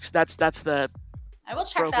myrobot.works, that's the I will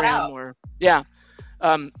check program that out. where,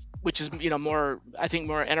 which is more, I think,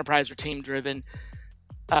 more enterprise or team driven.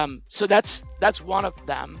 So that's one of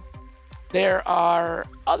them. There are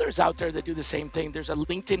others out there that do the same thing. There's a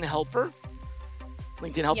LinkedIn Helper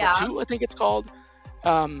 2, I think it's called,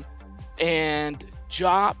 and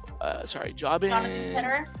Job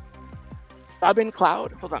in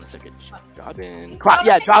Cloud. Hold on a second. Job in Cloud.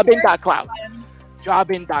 Yeah, Jobin.cloud.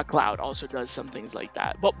 Jobin.cloud also does some things like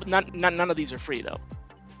that. But none of these are free though.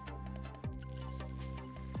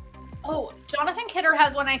 Oh, Jonathan Kidder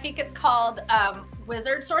has one. I think it's called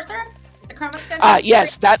Wizard Sourcer. It's a Chrome extension.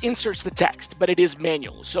 Yes, that inserts the text, but it is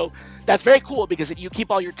manual. So that's very cool because you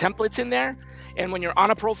keep all your templates in there. And when you're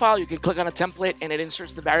on a profile, you can click on a template and it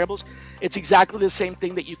inserts the variables. It's exactly the same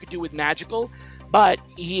thing that you could do with Magical, but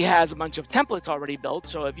he has a bunch of templates already built.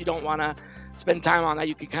 So if you don't want to spend time on that,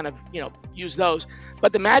 you can kind of, use those.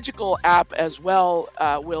 But the Magical app as well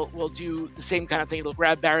will do the same kind of thing. It'll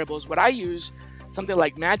grab variables. What I use something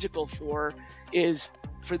like Magical is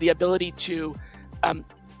for the ability to, I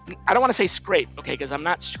don't want to say scrape, okay, because I'm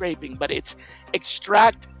not scraping, but it's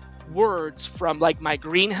extract words from like my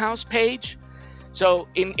greenhouse page. So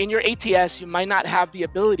in your ATS, you might not have the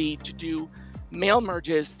ability to do mail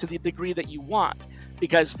merges to the degree that you want,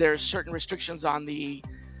 because there's certain restrictions on the,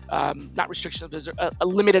 not restrictions, there's a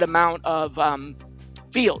limited amount of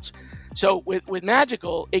fields. So with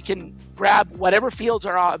Magical, it can grab whatever fields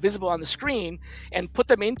are visible on the screen and put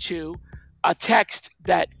them into a text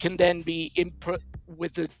that can then be input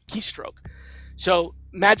with the keystroke. So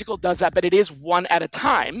Magical does that, but it is one at a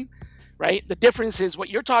time, right? The difference is what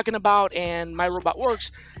you're talking about and My Robot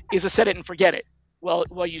Works is a set it and forget it.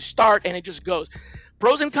 Well, you start and it just goes.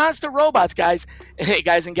 Pros and cons to robots, guys. Hey,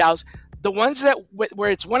 guys and gals. The ones that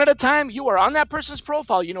where it's one at a time, you are on that person's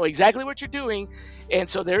profile. You know exactly what you're doing. And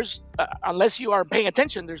so there's, unless you are paying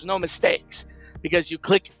attention, there's no mistakes, because you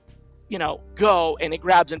click, go, and it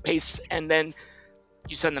grabs and pastes, and then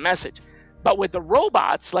you send the message. But with the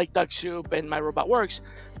robots like Duck Soup and My Robot Works,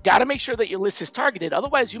 got to make sure that your list is targeted.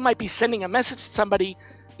 Otherwise, you might be sending a message to somebody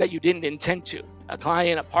that you didn't intend to, a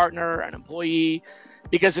client, a partner, an employee,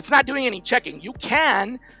 because it's not doing any checking. You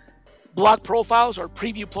can block profiles or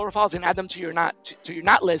preview profiles and add them to your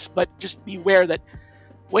not list, but just be aware that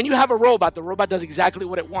when you have a robot, the robot does exactly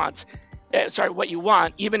what it wants. What you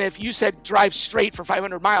want. Even if you said drive straight for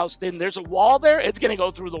 500 miles, then there's a wall there, it's going to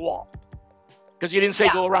go through the wall, because you didn't say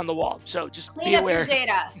go around the wall. So just clean be up aware. your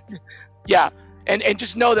data. Yeah, and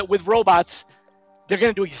just know that with robots, they're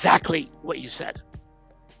going to do exactly what you said.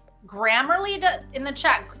 Grammarly in the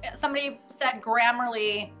chat, somebody said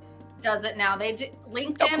Grammarly does it now. They do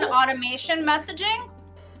LinkedIn automation messaging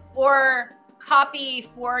or copy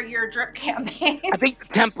for your drip campaigns. I think the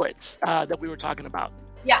templates that we were talking about.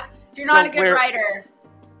 Yeah, if you're not a good writer.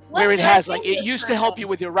 Where it has, like, it used to help you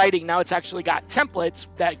with your writing. Now it's actually got templates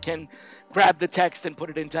that can grab the text and put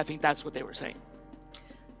it into, I think that's what they were saying.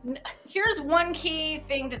 Here's one key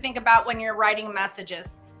thing to think about when you're writing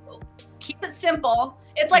messages. Keep it simple.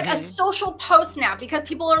 It's like a social post now, because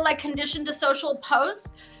people are like conditioned to social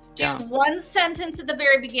posts. Do one sentence at the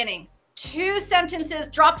very beginning, 2 sentences,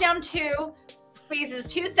 drop down 2 spaces,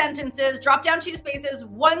 2 sentences, drop down 2 spaces,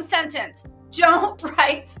 1 sentence. Don't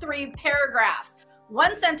write 3 paragraphs.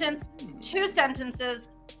 1 sentence, 2 sentences,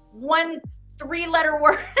 1 3-letter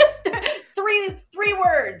word, three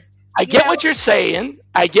words. I get what you're saying.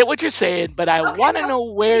 But I want to know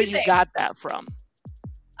where you got that from.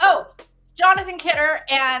 Oh, Jonathan Kidder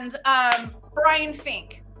and Brian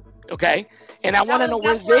Fink. Okay. And I want to know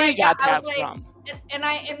where they got that from. And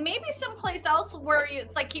maybe someplace else where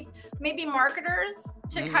it's like maybe marketers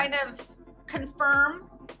to kind of confirm.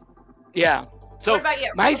 Yeah. So what about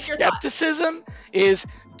you? My skepticism is,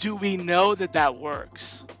 do we know that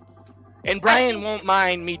works? And Brian won't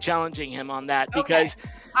mind me challenging him on that, because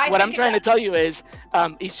what I'm trying to tell you is,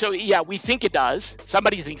 we think it does.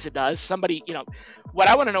 Somebody thinks it does. Somebody, what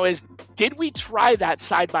I want to know is, did we try that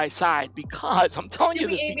side by side? Because I'm telling you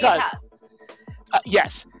this because,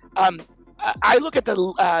 yes, I look at the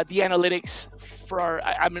analytics for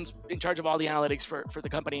I'm in charge of all the analytics for the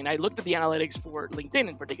company, and I looked at the analytics for LinkedIn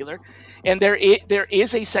in particular, and there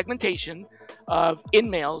is a segmentation of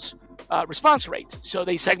InMail's response rate. So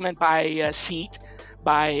they segment by seat,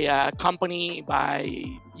 by company, by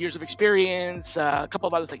years of experience, a couple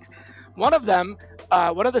of other things. One of them,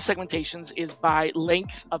 one of the segmentations is by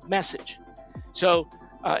length of message. So,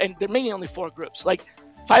 and there may be only 4 groups, like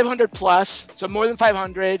 500 plus, so more than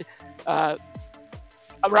 500,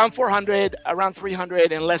 around 400, around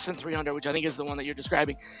 300, and less than 300, which I think is the one that you're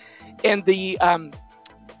describing. And the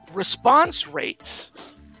response rates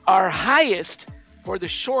are highest for the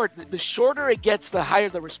shorter it gets, the higher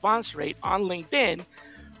the response rate on LinkedIn.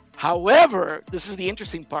 However, this is the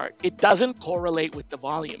interesting part, it doesn't correlate with the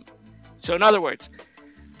volume. So in other words,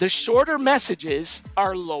 the shorter messages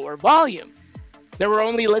are lower volume. There were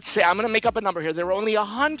only, let's say, I'm going to make up a number here. There were only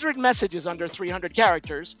 100 messages under 300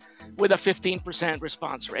 characters with a 15%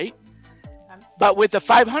 response rate. But with the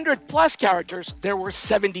 500 plus characters, there were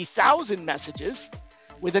 70,000 messages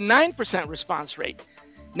with a 9% response rate.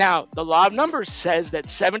 Now, the law of numbers says that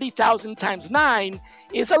 70,000 times 9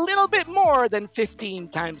 is a little bit more than 15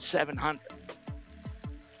 times 700.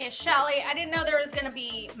 Okay, Shally, I didn't know there was going to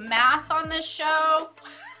be math on this show.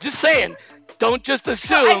 Just saying, don't just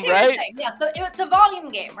assume, right? Yes, it's a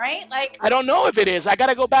volume game, right? Like, I don't know if it is. I got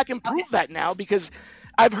to go back and prove that now, because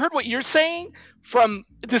I've heard what you're saying from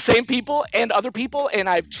the same people and other people, and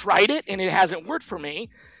I've tried it and it hasn't worked for me.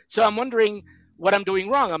 So I'm wondering what I'm doing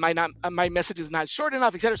wrong. My message is not short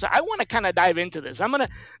enough, etc. So I want to kind of dive into this.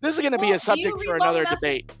 This is going to be a subject for another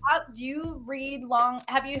debate. Do you read long?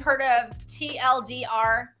 Have you heard of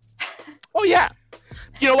TLDR? Oh yeah.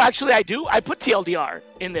 You know, actually, I do. I put TLDR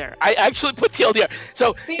in there. I actually put TLDR.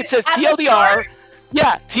 So it says TLDR.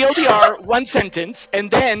 Yeah, TLDR, one sentence, and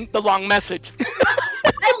then the long message.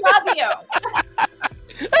 I love you.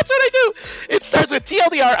 That's what I do. It starts with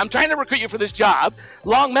TLDR. I'm trying to recruit you for this job.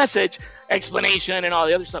 Long message, explanation, and all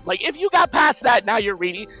the other stuff. Like, if you got past that, now you're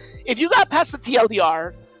reading. If you got past the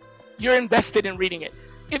TLDR, you're invested in reading it.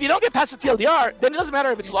 If you don't get past the TLDR, then it doesn't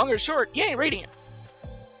matter if it's long or short. You ain't reading it.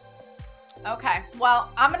 Okay. Well,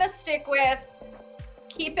 I'm going to stick with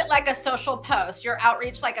keep it like a social post. Your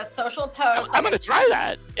outreach like a social post. I'm going to try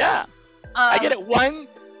that. Yeah. I get it. One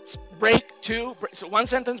break, two. So one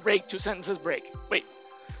sentence break, two sentences break. Wait.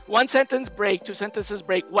 One sentence break, two sentences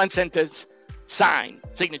break, one sentence sign,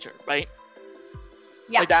 signature, right?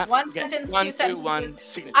 Yeah. Like that? One Okay. sentence, One, two two, sentences. one,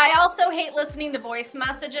 signature. I also hate listening to voice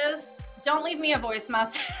messages. Don't leave me a voice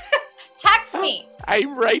message. Text me.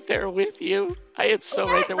 I'm right there with you. I am so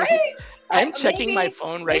right there with you. I'm checking my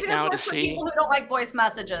phone right now to see. People who don't like voice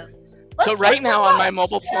messages. So right now on my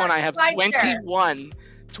mobile phone, I have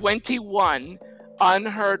 21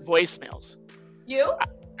 unheard voicemails. You?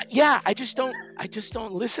 Yeah, I just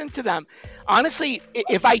don't listen to them. Honestly,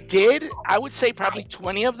 if I did, I would say probably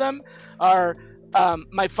 20 of them are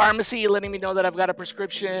my pharmacy letting me know that I've got a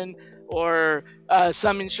prescription, or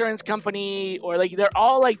some insurance company, or like they're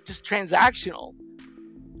all like just transactional.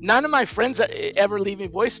 None of my friends ever leave me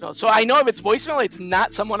voicemail. So I know if it's voicemail, it's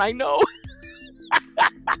not someone I know.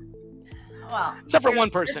 Well, except for one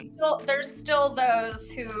person. There's still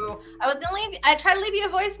those who I try to leave you a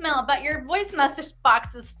voicemail, but your voice message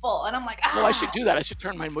box is full, and I'm like, ah. Well, I should do that. I should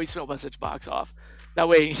turn my voicemail message box off. That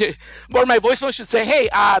way, or my voicemail should say, "Hey,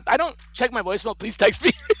 I don't check my voicemail. Please text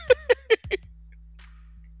me."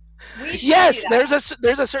 Yes, there's a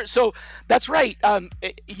certain. So that's right.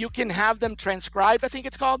 You can have them transcribed, I think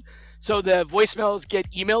it's called. So the voicemails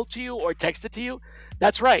get emailed to you or texted to you.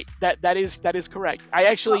 That's right. That is correct. I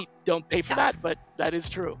actually don't pay for that, but that is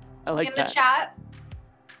true. I like that. In the chat?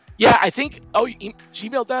 Yeah, I think. Oh,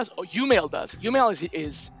 Gmail does. Oh, Umail does. Umail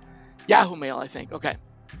is Yahoo Mail, I think. Okay.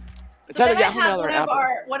 It's so either then Yahoo Mail or Apple.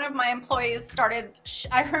 One of my employees started.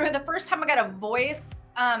 I remember the first time I got a voice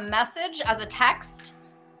message as a text.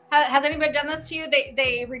 Has anybody done this to you?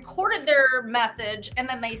 They recorded their message and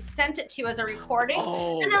then they sent it to you as a recording.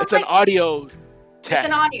 Oh, it's an audio text. It's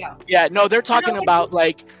an audio. Yeah, no, they're talking about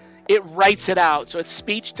like it writes it out. So it's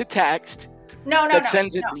speech to text. No.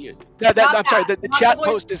 Sends it to you. I'm sorry, the chat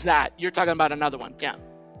post is that. You're talking about another one. Yeah.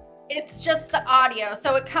 It's just the audio.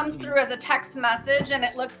 So it comes through as a text message and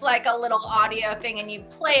it looks like a little audio thing, and you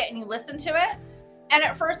play it and you listen to it. And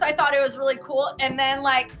at first I thought it was really cool. And then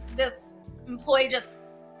like this employee just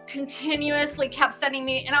continuously kept sending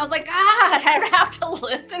me, and I was like, God, I have to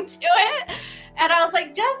listen to it. And I was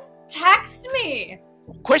like, just text me.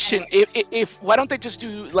 Question: if why don't they just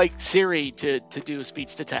do like Siri to do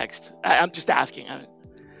speech to text? I'm just asking.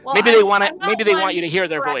 Well, maybe they want you to hear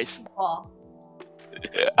their voice. People.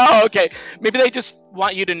 Oh, okay. Maybe they just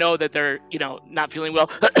want you to know that they're not feeling well.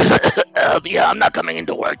 Yeah, I'm not coming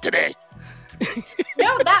into work today.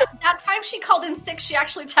 No, that time she called in sick, she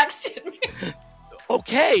actually texted me.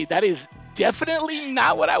 Okay, that is definitely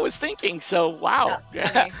not what I was thinking. So, wow.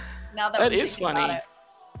 Now that is funny.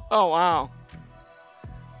 Oh, wow.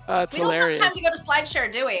 That's hilarious. We don't have time to go to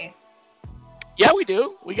SlideShare, do we? Yeah, we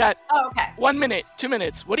do. We got 1 minute, 2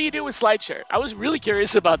 minutes. What do you do with SlideShare? I was really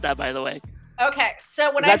curious about that, by the way. Okay,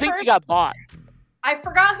 so I think we got bought. I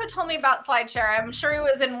forgot who told me about SlideShare. I'm sure it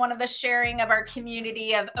was in one of the sharing of our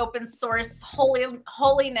community of open source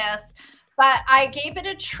holiness, but I gave it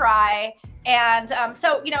a try. And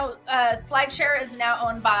SlideShare is now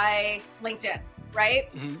owned by LinkedIn,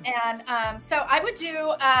 right? Mm-hmm. And so I would do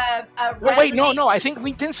a wait, no. I think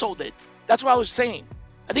LinkedIn sold it. That's what I was saying.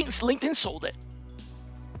 I think LinkedIn sold it.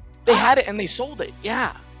 They had it and they sold it.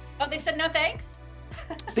 Yeah. Oh, they said no thanks?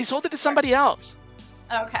 They sold it to somebody else.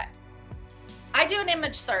 Okay. I do an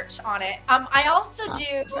image search on it. I also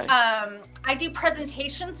do I do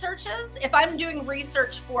presentation searches. If I'm doing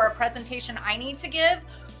research for a presentation I need to give,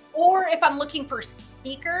 or if I'm looking for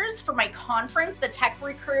speakers for my conference, the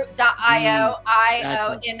TechRecruit.io,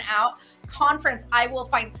 IO in out conference, I will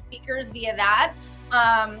find speakers via that.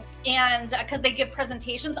 And because they give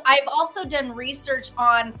presentations. I've also done research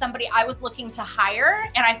on somebody I was looking to hire,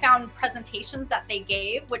 and I found presentations that they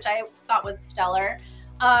gave, which I thought was stellar.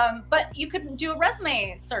 But you could do a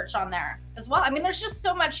resume search on there as well. I mean, there's just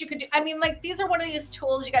so much you could do. I mean, like, these are one of these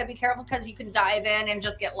tools you got to be careful because you can dive in and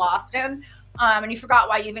just get lost in. And you forgot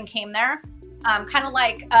why you even came there. Kind of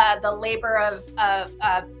like the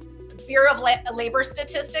Bureau of Labor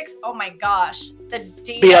Statistics. Oh my gosh, the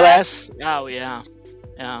data. BLS. Oh yeah,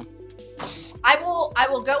 yeah. I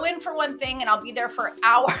will go in for one thing and I'll be there for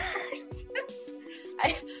hours.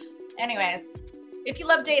 Anyways, if you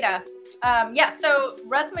love data, yeah. So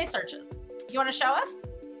resume searches. You want to show us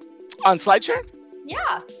on SlideShare?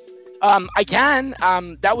 Yeah. I can.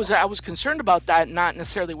 I was concerned about that not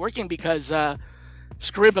necessarily working because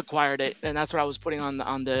Scrib acquired it, and that's what I was putting on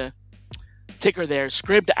the ticker there.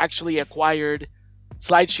 Scrib actually acquired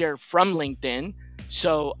SlideShare from LinkedIn,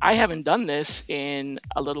 so I haven't done this in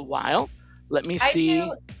a little while. Let me see. I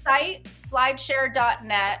do site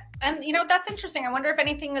slideshare.net, and you know that's interesting. I wonder if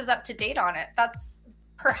anything is up to date on it. That's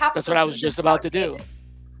what I was just about to do.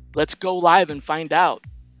 Let's go live and find out.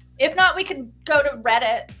 If not, we could go to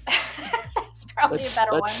Reddit. That's probably a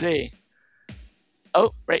better one. Let's see.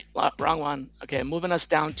 Oh, right, wrong one. Okay, moving us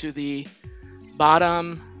down to the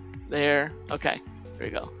bottom there. Okay, there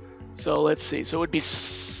we go. So let's see. So it would be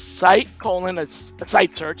site : a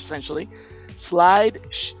site search essentially.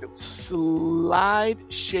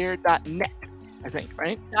 Slideshare.net, I think,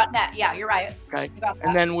 right? .net, yeah, you're right. Okay,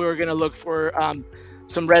 and then we're gonna look for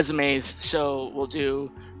some resumes. So we'll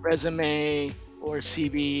do resume or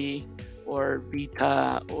CV or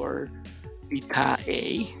Vita or Vita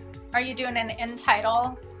A. Are you doing an in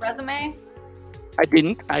title resume? I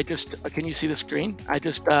didn't. I just can you see the screen? I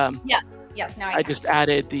just yes. Now I just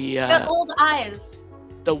added the old eyes.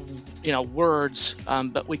 The words,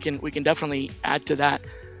 but we can definitely add to that.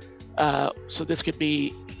 So this could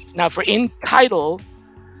be now for in title.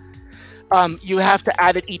 You have to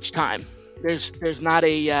add it each time. There's not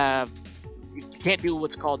a you can't do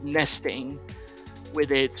what's called nesting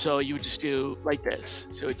with it. So you would just do like this.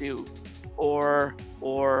 So we do or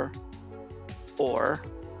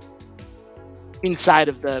inside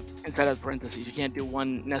of the parentheses. You can't do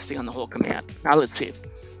one nesting on the whole command. Now let's see.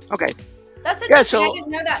 Okay. That's interesting. I didn't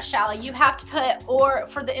know that, Shally. You have to put or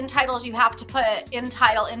for the in titles. You have to put in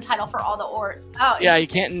title for all the or. Oh, yeah. You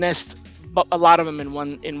can't nest a lot of them in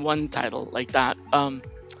one title like that.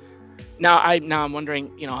 Now I'm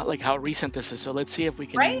wondering, like how recent this is. So let's see if we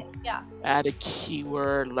can add a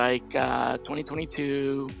keyword like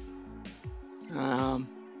 2022.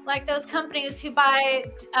 Like those companies who buy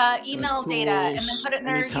email data and then put it in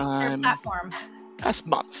their platform. Past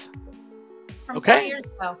month. From 4 years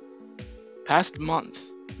ago. Past month.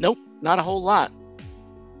 Nope, not a whole lot.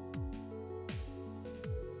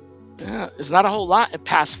 Yeah, it's not a whole lot in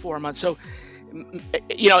past 4 months. So,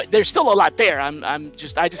 there's still a lot there. I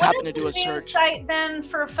just happen to do a search. What is the site then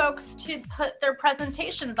for folks to put their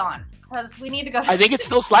presentations on? Because we need to go. I think it's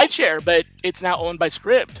still SlideShare, but it's now owned by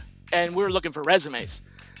Script, and we're looking for resumes.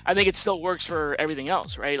 I think it still works for everything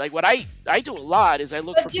else, right? Like what I do a lot is I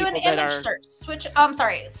look for people that are. Do an image search.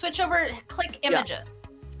 Switch over. Click images. Yeah.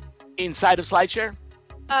 Inside of SlideShare.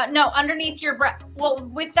 No, underneath your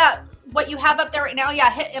with that what you have up there right now. Yeah,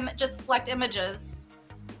 hit just select images.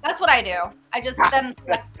 That's what I do. I just then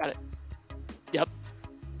select. Got it. Yep.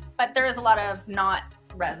 But there is a lot of not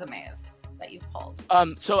resumes that you've pulled.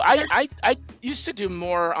 So I used to do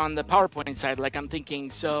more on the PowerPoint side. Like I'm thinking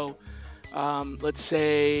so. Let's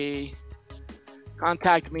say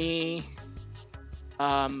contact me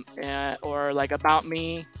or like about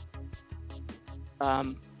me.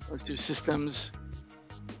 Let's do systems,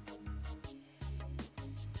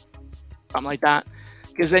 something like that,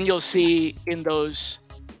 because then you'll see in those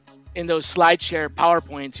SlideShare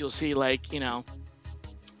PowerPoints, you'll see like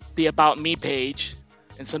the about me page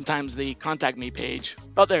and sometimes the contact me page.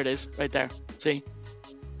 Oh, there it is right there. See?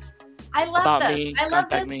 I love this. I love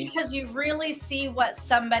this because you really see what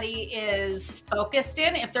somebody is focused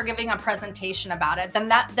in. If they're giving a presentation about it, then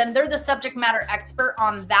they're the subject matter expert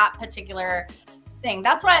on that particular thing.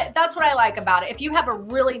 That's what I like about it. If you have a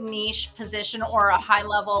really niche position or a high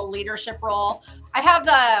level leadership role, I have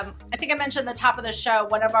I think I mentioned at the top of the show,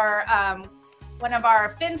 one of our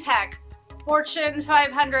fintech Fortune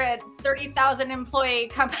 500, 30,000 employee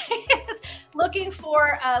companies looking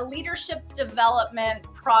for a leadership development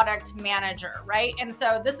product manager, right? And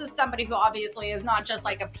so this is somebody who obviously is not just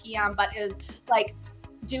like a PM, but is like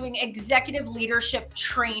doing executive leadership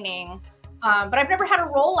training. But I've never had a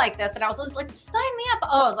role like this. And I was always like, sign me up.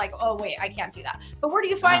 Oh, I was like, oh, wait, I can't do that. But where do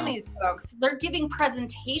you find these folks? They're giving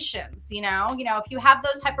presentations, if you have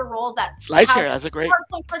those type of roles that SlideShare, that's a great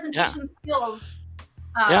PowerPoint presentation skills.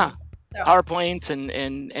 So. PowerPoint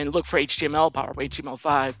and look for HTML,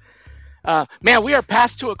 HTML5. Man, we are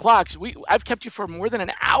past 2:00. So I've kept you for more than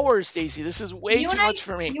an hour, Stacey. This is way too much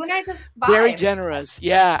for me. You and I just vibe. Very generous.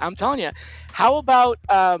 Yeah, I'm telling you. How about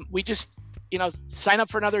we just sign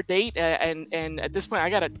up for another date and at this point I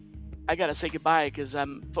gotta say goodbye because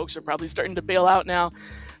folks are probably starting to bail out now.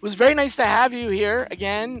 was very nice to have you here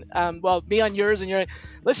again. Well, me on yours and your.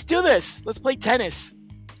 Let's do this. Let's play tennis.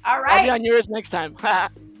 All right. I'll be on yours next time.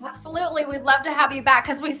 Absolutely. We'd love to have you back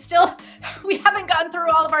because we haven't gotten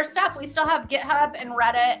through all of our stuff. We still have GitHub and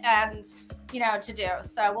Reddit and, to do.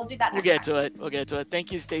 So we'll do that next time. We'll get to it.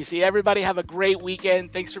 Thank you, Stacey. Everybody have a great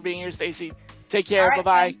weekend. Thanks for being here, Stacey. Take care. All right,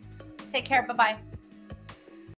 Bye-bye. Take care. Bye-bye.